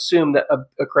assumptions assume that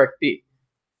a correct B.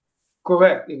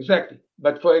 Correct, exactly.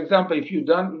 But for example, if you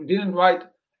didn't write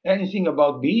anything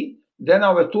about B, then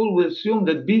our tool will assume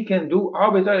that B can do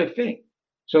arbitrary thing.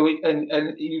 So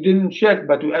and you didn't check,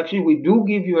 but we do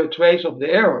give you a trace of the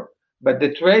error. But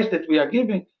the trace that we are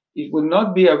giving, it will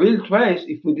not be a real trace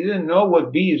if we didn't know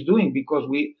what B is doing, because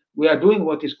we are doing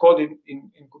what is called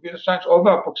in computer science over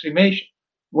approximation.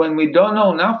 When we don't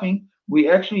know nothing, we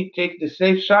actually take the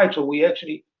safe side. So we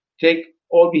actually take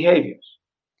all behaviors.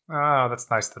 Oh, that's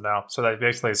nice to know. So that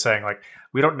basically is saying, like,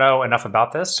 we don't know enough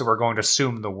about this, so we're going to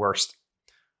assume the worst.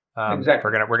 Exactly.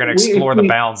 We're gonna explore the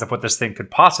bounds of what this thing could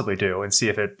possibly do and see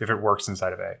if it works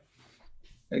inside of A.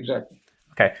 Exactly.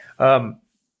 Okay.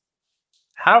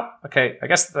 I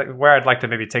guess where I'd like to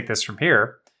maybe take this from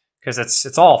here, because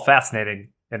it's all fascinating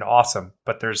and awesome,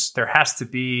 but there has to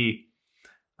be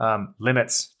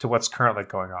limits to what's currently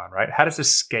going on, right? How does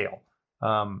this scale?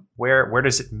 Where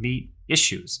does it meet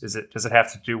issues? Does it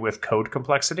have to do with code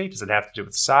complexity? Does it have to do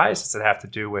with size? Does it have to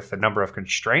do with the number of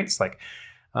constraints? Like,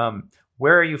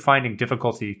 where are you finding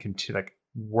difficulty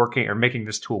working or making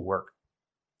this tool work?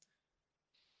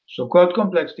 So code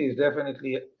complexity is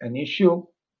definitely an issue.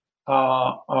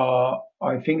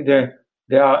 I think the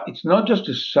It's not just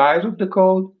the size of the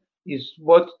code, it's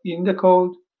what's in the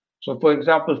code. So, for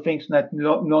example, things like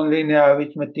nonlinear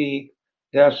arithmetic,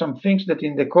 there are some things that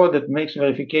in the code that makes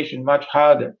verification much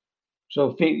harder.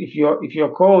 So if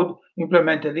your code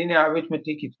implement a linear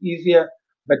arithmetic, it's easier.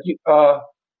 But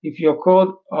if your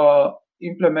code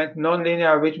implement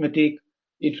nonlinear arithmetic,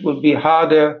 it will be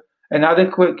harder.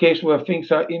 Another case where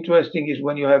things are interesting is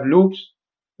when you have loops,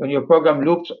 when your program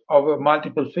loops over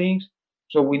multiple things.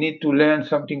 So we need to learn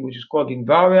something which is called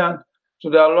invariant. So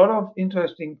there are a lot of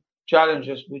interesting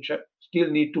challenges which still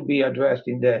need to be addressed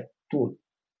in the tool.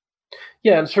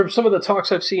 Yeah, and sort of some of the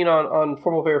talks I've seen on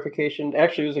formal verification,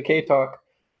 actually it was a K talk.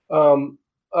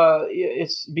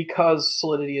 It's because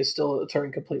Solidity is still a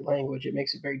Turing-complete language. It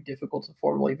makes it very difficult to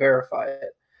formally verify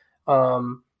it.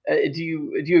 Do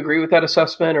you agree with that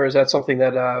assessment, or is that something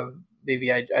that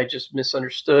maybe I just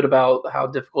misunderstood about how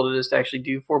difficult it is to actually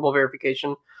do formal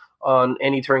verification on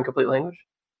any Turing-complete language?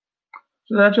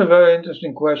 So that's a very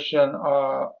interesting question.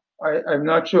 I'm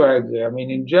not sure I agree. I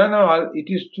mean, in general, it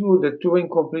is true that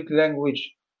Turing-complete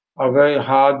language are very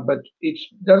hard, but it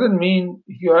doesn't mean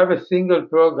if you have a single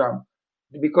program,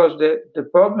 because the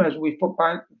problem as we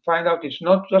find out, it's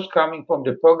not just coming from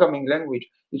the programming language,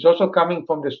 it's also coming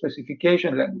from the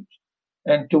specification language.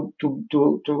 And in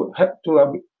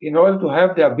order to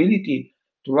have the ability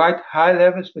to write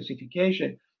high-level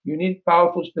specification, you need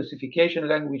powerful specification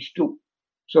language too.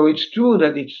 So it's true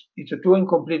that it's a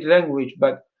Turing-complete language,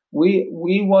 but we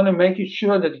want to make it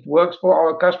sure that it works for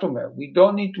our customer. We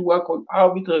don't need to work on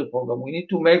arbitrary program. We need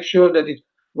to make sure that it's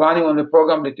running on the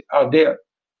program that are there.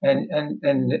 And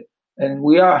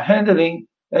we are handling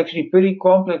actually pretty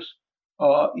complex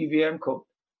EVM code.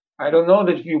 I don't know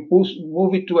that if you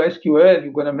move it to SQL,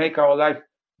 you're going to make our life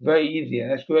very easy.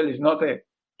 And SQL is not a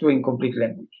Turing-complete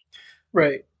language.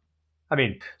 Right. I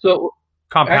mean, so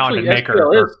compound actually, and maker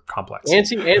SQL are is, complex.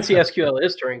 ANSI SQL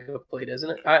is Turing complete, isn't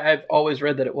it? I've always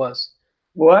read that it was.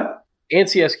 What?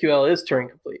 ANSI SQL is Turing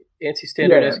complete. ANSI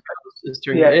standard SQL is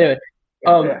Turing complete.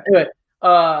 Anyway,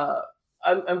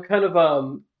 I'm kind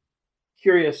of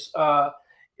curious. So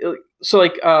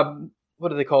like,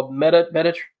 what are they called?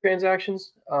 Meta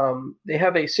transactions. They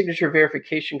have a signature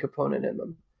verification component in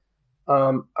them.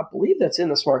 I believe that's in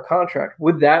the smart contract.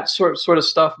 Would that sort of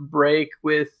stuff break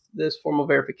with this formal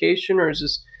verification, or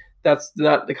is that's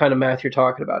not the kind of math you're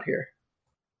talking about here?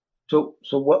 So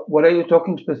what are you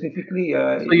talking specifically?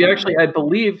 So you actually, I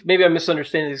believe, maybe I'm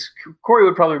misunderstanding this. Corey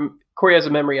has a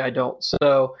memory I don't,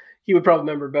 so he would probably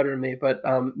remember better than me. But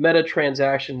meta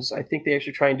transactions, I think they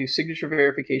actually try and do signature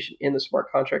verification in the smart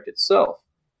contract itself.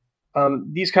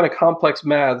 These kind of complex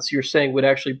maths you're saying would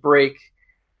actually break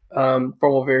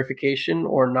formal verification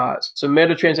or not. So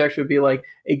meta transaction would be like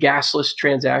a gasless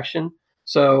transaction.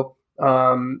 So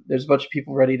there's a bunch of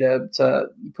people ready to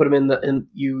put them in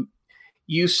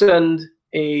you send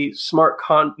a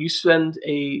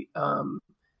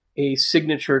a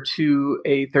signature to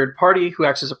a third party who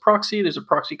acts as a proxy. There's a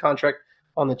proxy contract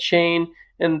on the chain,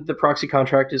 and the proxy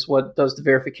contract is what does the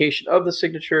verification of the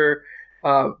signature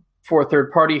for a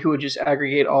third party who would just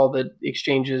aggregate all the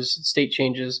exchanges, state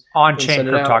changes. On-chain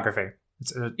cryptography.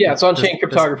 It's on-chain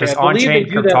cryptography. Does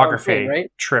on-chain cryptography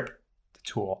trip the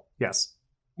tool? Yes.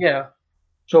 Yeah.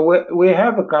 So we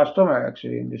have a customer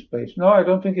actually in this space. No, I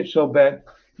don't think it's so bad.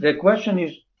 The question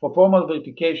is, for formal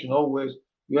verification, always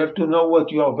you have to know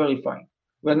what you are verifying.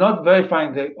 We're not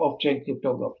verifying the off-chain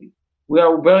cryptography. We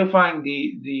are verifying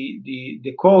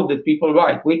the code that people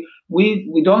write. We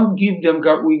don't give them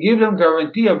we give them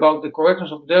guarantee about the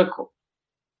correctness of their code.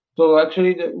 So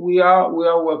actually, we are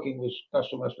working with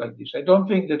customers like this. I don't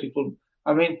think that it will.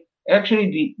 I mean,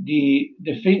 actually, the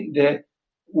thing that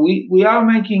we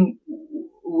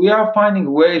are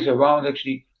finding ways around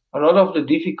actually a lot of the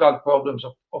difficult problems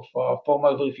of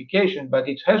formal verification, but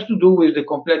it has to do with the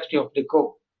complexity of the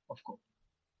code, of course.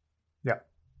 Yeah.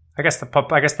 I guess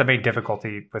the main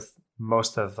difficulty with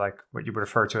most of like what you would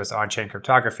refer to as on-chain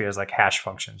cryptography is like hash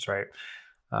functions, right?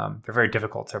 They're very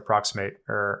difficult to approximate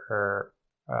or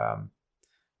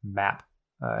map,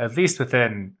 at least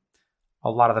within a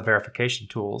lot of the verification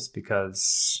tools,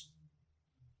 because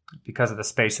of the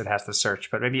space it has to search.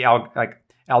 But maybe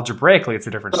algebraically, it's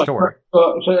a different story.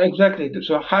 So exactly.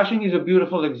 So hashing is a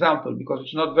beautiful example because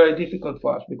it's not very difficult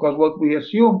for us. Because what we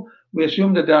assume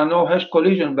that there are no hash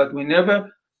collision, but we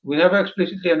never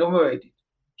explicitly enumerate it.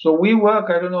 So we work.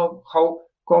 I don't know how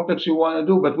complex you want to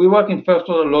do, but we work in first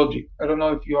order logic. I don't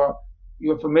know if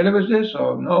you're familiar with this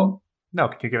or no. No,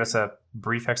 can you give us a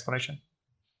brief explanation?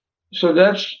 So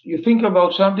you think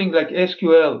about something like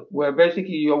SQL, where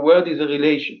basically your word is a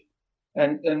relation.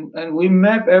 And we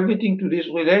map everything to this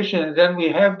relation, and then we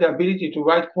have the ability to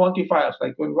write quantifiers,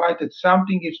 like we write that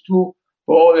something is true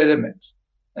for all elements.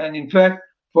 And in fact,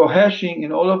 for hashing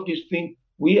and all of these things,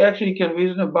 we actually can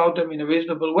reason about them in a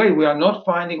reasonable way. We are not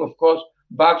finding, of course,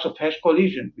 bugs of hash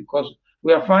collision, because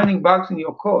we are finding bugs in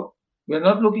your code. We are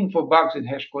not looking for bugs in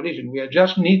hash collision. We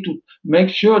just need to make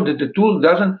sure that the tool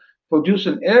doesn't produce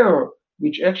an error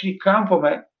which actually come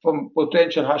from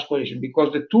potential hash collision,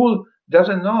 because the tool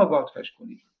doesn't know about hash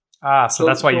collision. So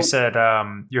that's why you said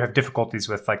you have difficulties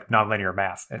with like nonlinear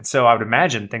math. And so I would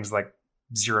imagine things like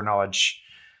zero knowledge,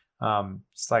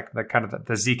 it's like the kind of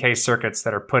the ZK circuits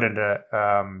that are put into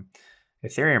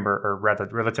Ethereum are rather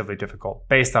relatively difficult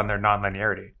based on their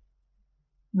nonlinearity.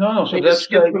 No. So that's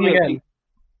the idea. Again.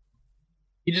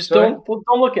 You just don't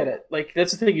look at it. Like,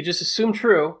 that's the thing. You just assume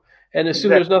true and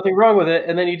assume there's nothing wrong with it,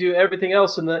 and then you do everything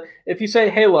else. If you say,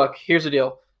 "Hey, look, here's the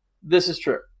deal. This is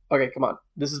true." Okay, come on.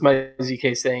 This is my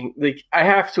ZK saying. Like, I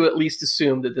have to at least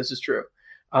assume that this is true.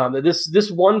 That this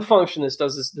one function that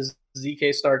does this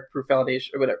ZK star proof validation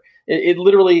or whatever. It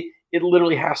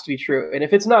literally has to be true. And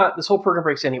if it's not, this whole program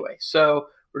breaks anyway. So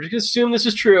we're just gonna assume this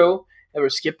is true, and we're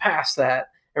skip past that.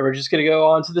 And we're just going to go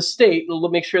on to the state and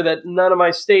make sure that none of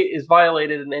my state is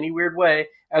violated in any weird way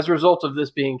as a result of this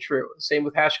being true. Same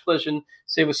with hash collision,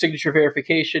 same with signature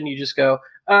verification. You just go,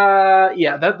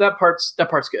 yeah, that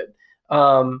part's good.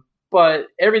 But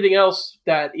everything else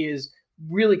that is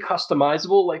really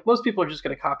customizable, like most people are just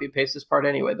going to copy and paste this part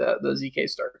anyway, the ZK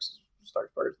start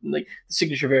part, and like the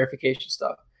signature verification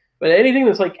stuff. But anything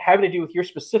that's like having to do with your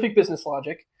specific business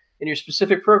logic in your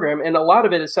specific program, and a lot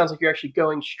of it sounds like you're actually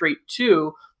going straight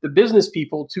to the business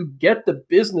people to get the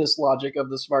business logic of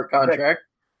the smart contract,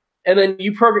 and then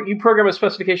you program a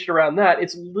specification around that.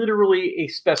 It's literally a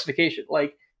specification.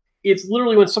 Like, it's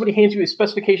literally when somebody hands you a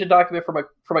specification document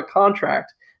from a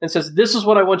contract and says, "This is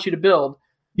what I want you to build,"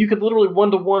 you could literally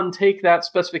one-to-one take that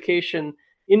specification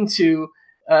into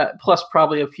plus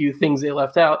probably a few things they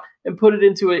left out, and put it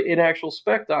into an actual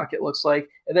spec doc, it looks like.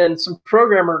 And then some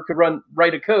programmer could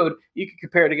write a code. You could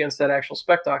compare it against that actual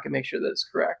spec doc and make sure that it's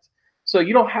correct. So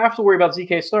you don't have to worry about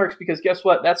ZK snarks, because guess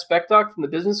what? That spec doc from the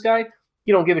business guy,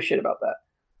 you don't give a shit about that.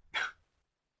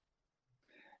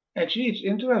 Actually, it's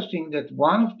interesting that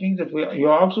one of the things that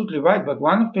you're absolutely right, but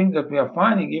one of the things that we are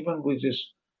finding, even with this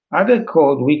other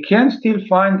code, we can still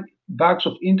find bugs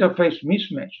of interface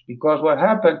mismatch, because what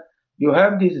happened, you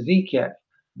have this zcat,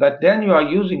 but then you are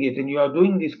using it and you are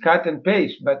doing this cut and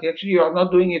paste, but actually you are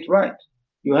not doing it right.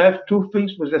 You have two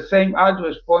things with the same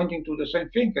address pointing to the same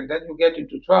thing, and then you get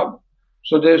into trouble.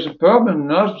 So there's a problem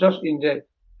not just in the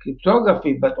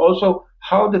cryptography, but also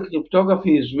how the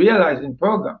cryptography is realized in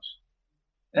programs.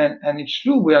 And it's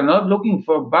true, we are not looking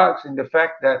for bugs in the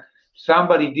fact that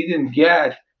somebody didn't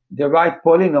get the right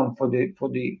polynomial for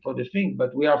the thing,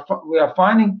 but we are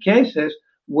finding cases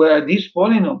where this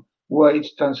polynomial, where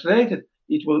it's translated,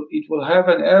 it will have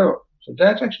an error. So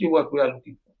that's actually what we are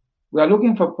looking for. We are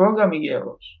looking for programming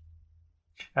errors.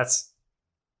 That's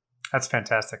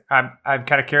fantastic. I'm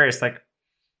kind of curious, like,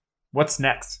 what's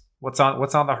next? What's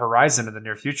on the horizon in the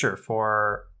near future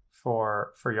for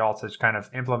y'all to kind of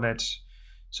implement,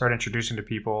 start introducing to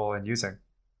people and using?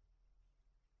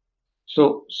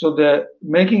 So they're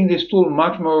making this tool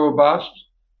much more robust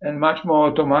and much more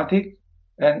automatic,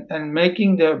 and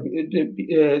making the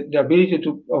ability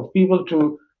of people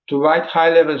to write high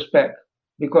level spec,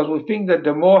 because we think that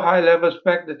the more high level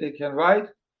spec that they can write,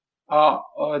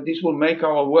 this will make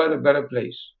our world a better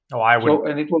place. Oh, I would. So,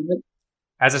 and it will make,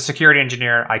 as a security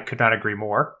engineer, I could not agree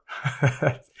more.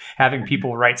 Having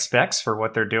people write specs for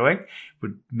what they're doing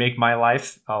would make my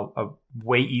life a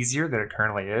way easier than it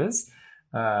currently is.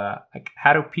 Like,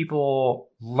 how do people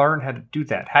learn how to do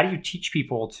that? How do you teach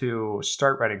people to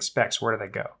start writing specs? Where do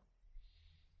they go?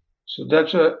 So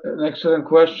that's an excellent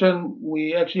question.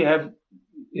 We actually have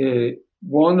a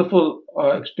wonderful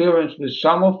experience with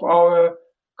some of our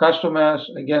customers.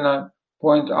 Again, I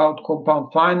point out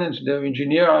Compound Finance. Their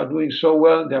engineers are doing so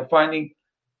well. They're finding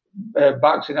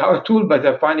bugs in our tool, but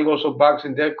they're finding also bugs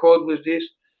in their code with this.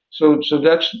 So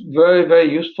that's very, very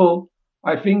useful.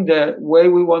 I think the way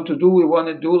we want to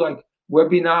do like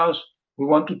webinars. We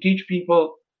want to teach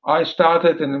people. I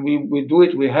started, and we do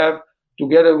it. We have,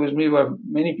 together with me, we have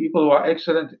many people who are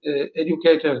excellent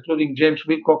educators, including James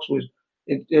Wilcox, who is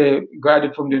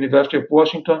graduate from the University of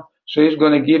Washington. So he's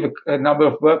going to give a number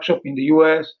of workshops in the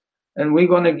U.S., and we're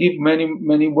going to give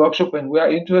many workshops, and we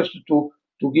are interested to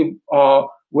give a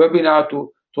webinar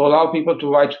to allow people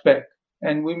to write spec.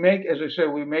 And we make, as I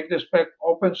said, we make the spec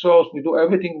open source. We do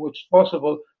everything which is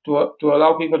possible to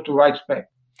allow people to write spec.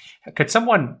 Could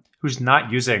someone who's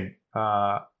not using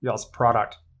y'all's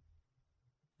product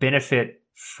benefit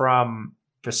from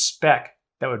the spec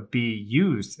that would be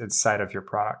used inside of your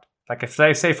product? Like if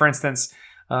they say, for instance,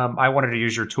 I wanted to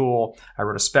use your tool, I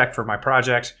wrote a spec for my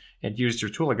project and used your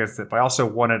tool against it, but I also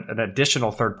wanted an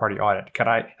additional third-party audit.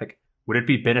 Would it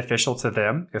be beneficial to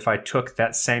them if I took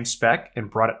that same spec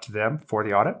and brought it to them for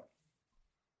the audit?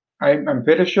 I'm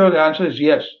pretty sure the answer is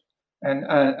yes. And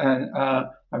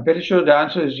I'm pretty sure the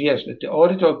answer is yes, that the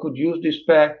auditor could use this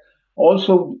spec.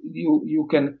 Also, you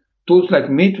can, tools like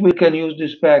Meetweek can use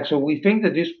this spec. So we think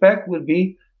that this spec will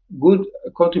be good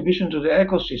contribution to the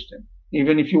ecosystem.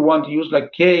 Even if you want to use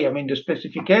like K, I mean, the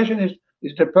specification is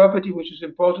the property which is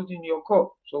important in your code.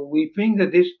 So we think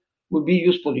that this would be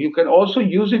useful. You can also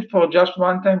use it for just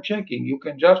one-time checking. You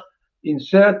can just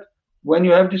insert, when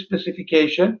you have the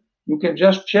specification, you can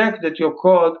just check that your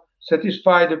code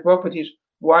satisfies the properties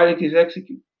while it is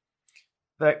executed.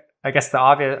 I guess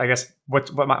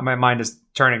what my mind is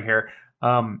turning here.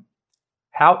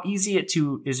 How easy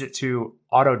is it to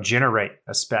auto-generate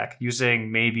a spec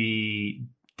using maybe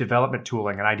development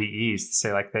tooling and IDEs to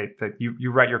say like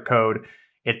you write your code,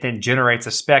 it then generates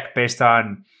a spec based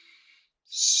on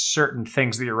certain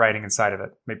things that you're writing inside of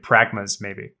it, maybe pragmas,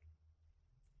 maybe?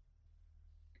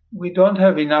 We don't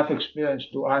have enough experience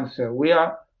to answer. We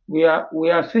are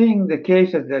seeing the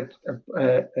cases that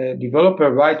a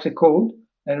developer writes a code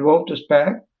and wrote a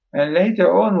spec, and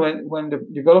later on, when the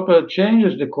developer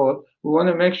changes the code, we want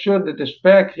to make sure that the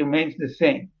spec remains the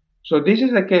same. So this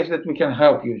is a case that we can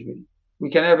help usually. We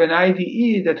can have an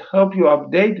IDE that help you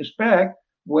update the spec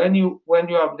when you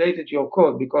updated your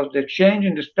code, because the change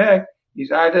in the spec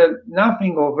is either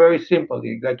nothing or very simple,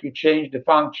 like you change the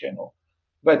function.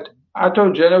 But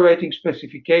auto-generating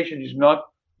specification is not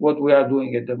what we are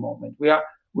doing at the moment. We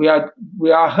are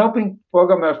helping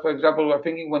programmers. For example, we're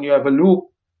thinking when you have a loop,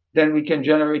 then we can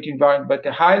generate environment. But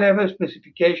the high-level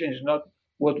specification is not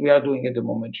what we are doing at the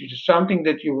moment. It is something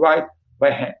that you write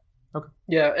by hand. Okay.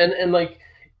 Yeah, and like,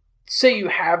 say you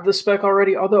have the spec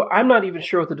already, although I'm not even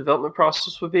sure what the development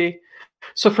process would be.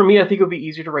 So for me, I think it would be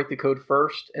easier to write the code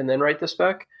first and then write the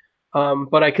spec.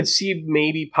 But I could see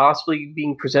maybe possibly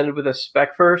being presented with a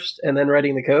spec first and then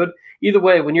writing the code. Either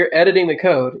way, when you're editing the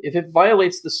code, if it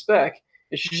violates the spec,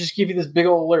 it should just give you this big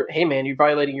old alert, hey man, you're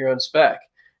violating your own spec.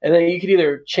 And then you could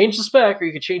either change the spec or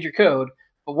you could change your code,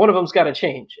 but one of them's got to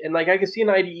change. And like I could see an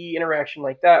IDE interaction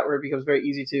like that where it becomes very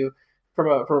easy to, from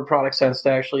a product sense,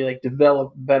 to actually like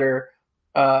develop better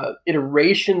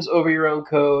iterations over your own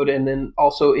code, and then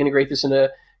also integrate this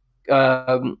into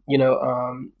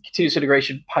continuous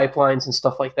integration pipelines and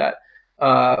stuff like that.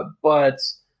 But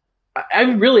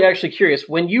I'm really actually curious,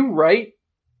 when you write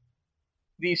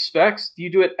these specs, do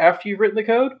you do it after you've written the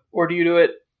code, or do you do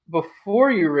it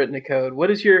before you've written the code? What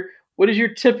is your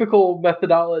typical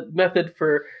method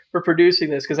for producing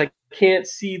this? Because I can't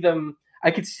see them. I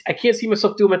can't see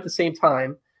myself doing them at the same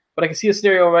time, but I can see a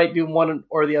scenario where I might do one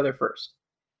or the other first.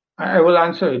 I will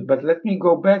answer it, but let me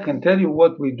go back and tell you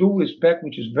what we do with spec,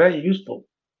 which is very useful.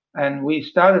 And we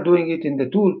started doing it in the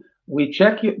tool. We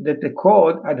check that the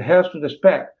code adheres to the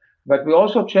spec, but we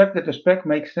also check that the spec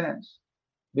makes sense.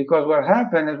 Because what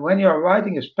happens is when you are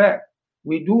writing a spec,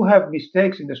 we do have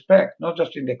mistakes in the spec, not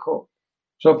just in the code.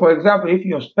 So for example, if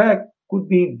your spec could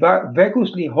be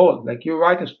vacuously held, like you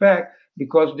write a spec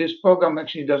because this program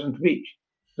actually doesn't reach.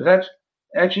 So that's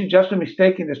actually just a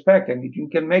mistake in the spec, and you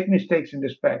can make mistakes in the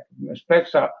spec.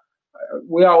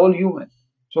 We are all human.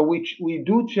 So we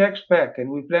do check spec, and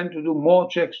we plan to do more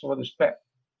checks for the spec.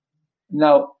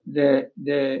 Now, the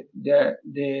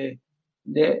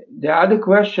other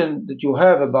question that you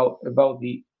have about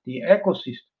the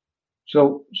ecosystem.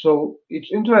 So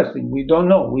it's interesting. We don't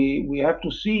know. We have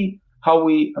to see how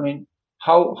we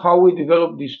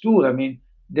develop this tool. I mean,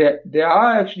 there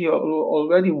are actually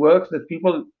already works that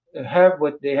people have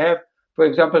what they have. For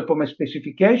example, from a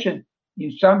specification,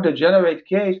 in some degenerate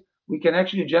case, we can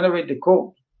actually generate the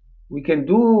code. We can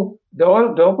do the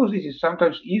opposite is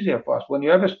sometimes easier for us. When you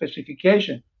have a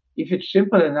specification, if it's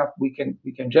simple enough, we can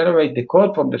generate the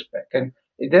code from the spec, and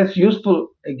that's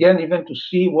useful again even to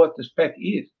see what the spec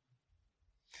is.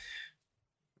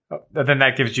 Then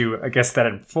that gives you, I guess, that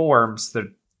informs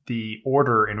the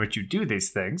order in which you do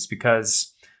these things,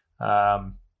 because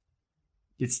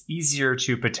it's easier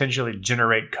to potentially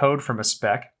generate code from a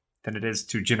spec than it is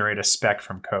to generate a spec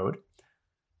from code.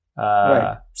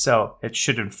 Right. So it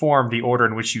should inform the order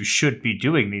in which you should be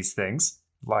doing these things,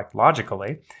 like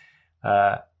logically.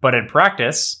 But in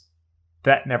practice,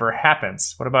 that never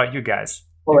happens. What about you guys?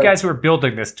 Right. You guys who are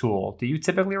building this tool, do you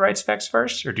typically write specs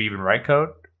first, or do you even write code?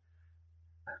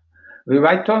 We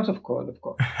write tons of code, of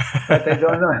course, but I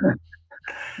don't know.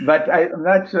 But I'm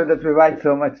not sure that we write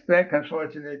so much spec,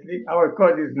 unfortunately. Our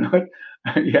code is not,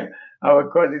 yeah, our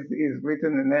code is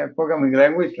written in a programming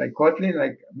language like Kotlin,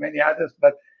 like many others.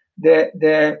 But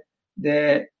the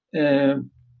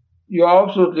you're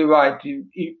absolutely right.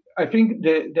 I think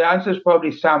the answer is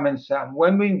probably some and some.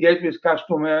 When we engage with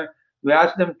customer, we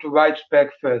ask them to write spec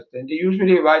first, and they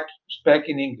usually write spec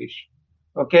in English.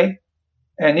 Okay?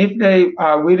 And if they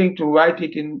are willing to write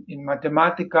it in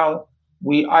mathematical,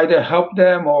 we either help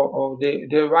them or they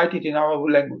write it in our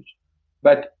language.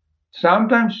 But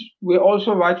sometimes we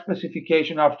also write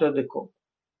specification after the code.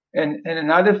 And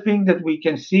another thing that we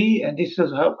can see, and this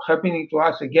is happening to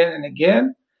us again and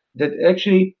again, that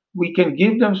actually we can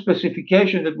give them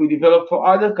specification that we develop for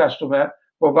other customer,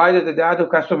 provided that the other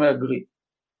customer agree.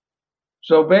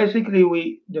 So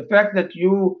basically, the fact that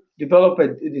you develop a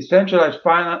decentralized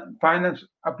finance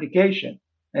application,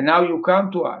 and now you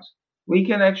come to us, we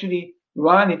can actually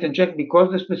run it and check,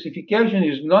 because the specification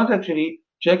is not actually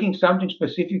checking something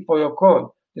specific for your code.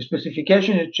 The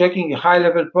specification is checking a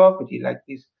high-level property like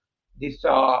this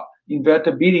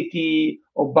invertibility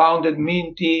or bounded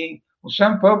minting or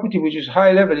some property which is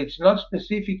high level. It's not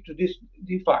specific to this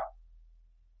DeFi.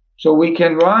 So we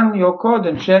can run your code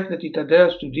and check that it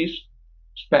adheres to this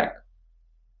spec.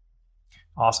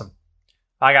 Awesome.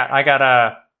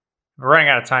 We're running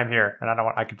out of time here, and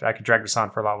I could drag this on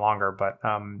for a lot longer, but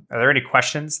are there any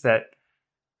questions that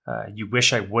you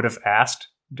wish I would have asked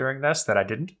during this that I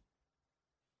didn't?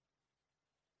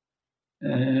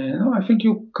 No, I think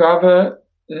you covered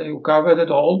it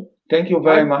all. Thank you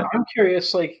very much. I'm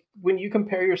curious, like when you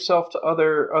compare yourself to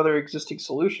other existing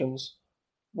solutions,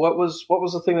 what was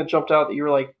the thing that jumped out that you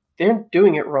were like, they're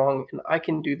doing it wrong and I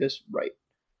can do this right?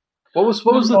 What was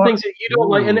the things that you don't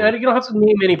like? And you don't have to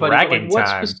name anybody. Bragging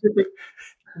time.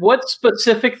 What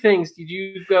specific things did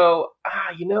you go?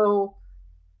 I know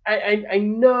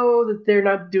that they're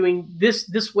not doing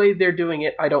this way. They're doing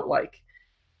it. I don't like.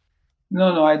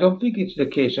 No, I don't think it's the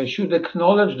case. I should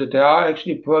acknowledge that there are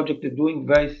actually projects that are doing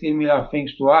very similar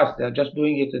things to us. They're just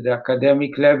doing it at the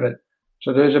academic level.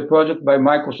 So there's a project by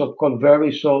Microsoft called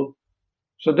Verisol.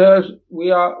 So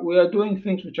we are doing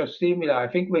things which are similar. I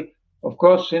think of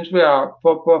course, since we are a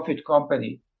for-profit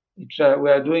company, we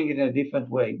are doing it in a different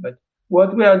way. But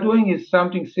what we are doing is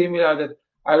something similar that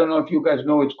I don't know if you guys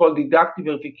know. It's called deductive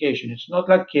verification. It's not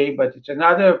like K, but it's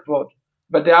another approach.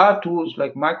 But there are tools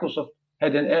like Microsoft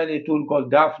had an early tool called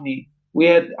Daphne. We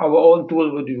had our own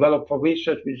tool we developed for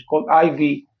research, which is called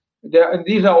Ivy. And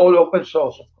these are all open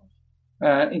source, of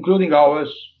course, including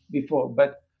ours before.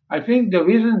 But I think the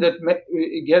reason that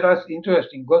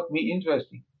got me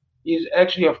interesting, is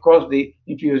actually, of course, the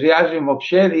enthusiasm of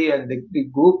Shelly and the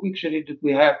group actually that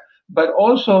we have, but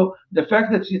also the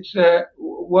fact that it's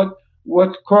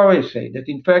what Corey said, that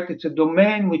in fact it's a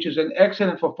domain which is an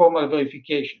excellent for formal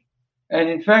verification. And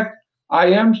in fact,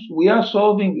 we are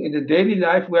solving in the daily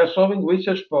life, we are solving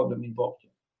research problem involved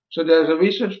here. So there's a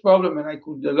research problem, and I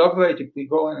could elaborate if we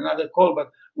go on another call, but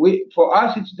for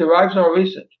us, it derives our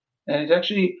research. And it's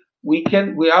actually, we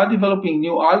are developing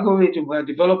new algorithms, we are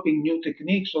developing new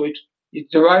techniques, so it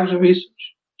derives the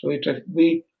research. So it's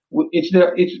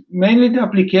mainly the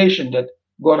application that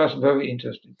got us very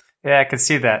interested. Yeah, I can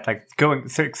see that. Like going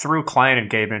through client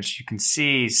engagements, you can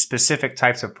see specific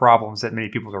types of problems that many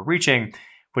people are reaching,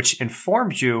 which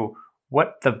informs you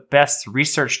what the best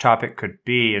research topic could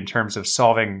be in terms of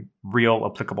solving real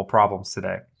applicable problems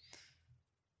today.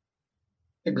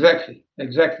 Exactly.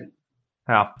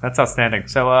 Wow, that's outstanding.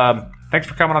 So thanks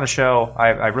for coming on the show.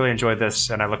 I really enjoyed this,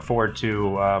 and I look forward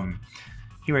to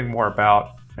hearing more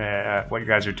about what you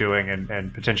guys are doing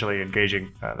and potentially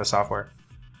engaging the software.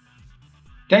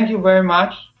 Thank you very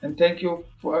much, and thank you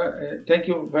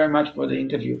very much for the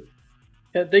interview.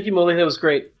 Yeah, thank you, Mooly. That was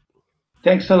great.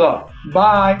 Thanks a lot.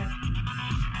 Bye.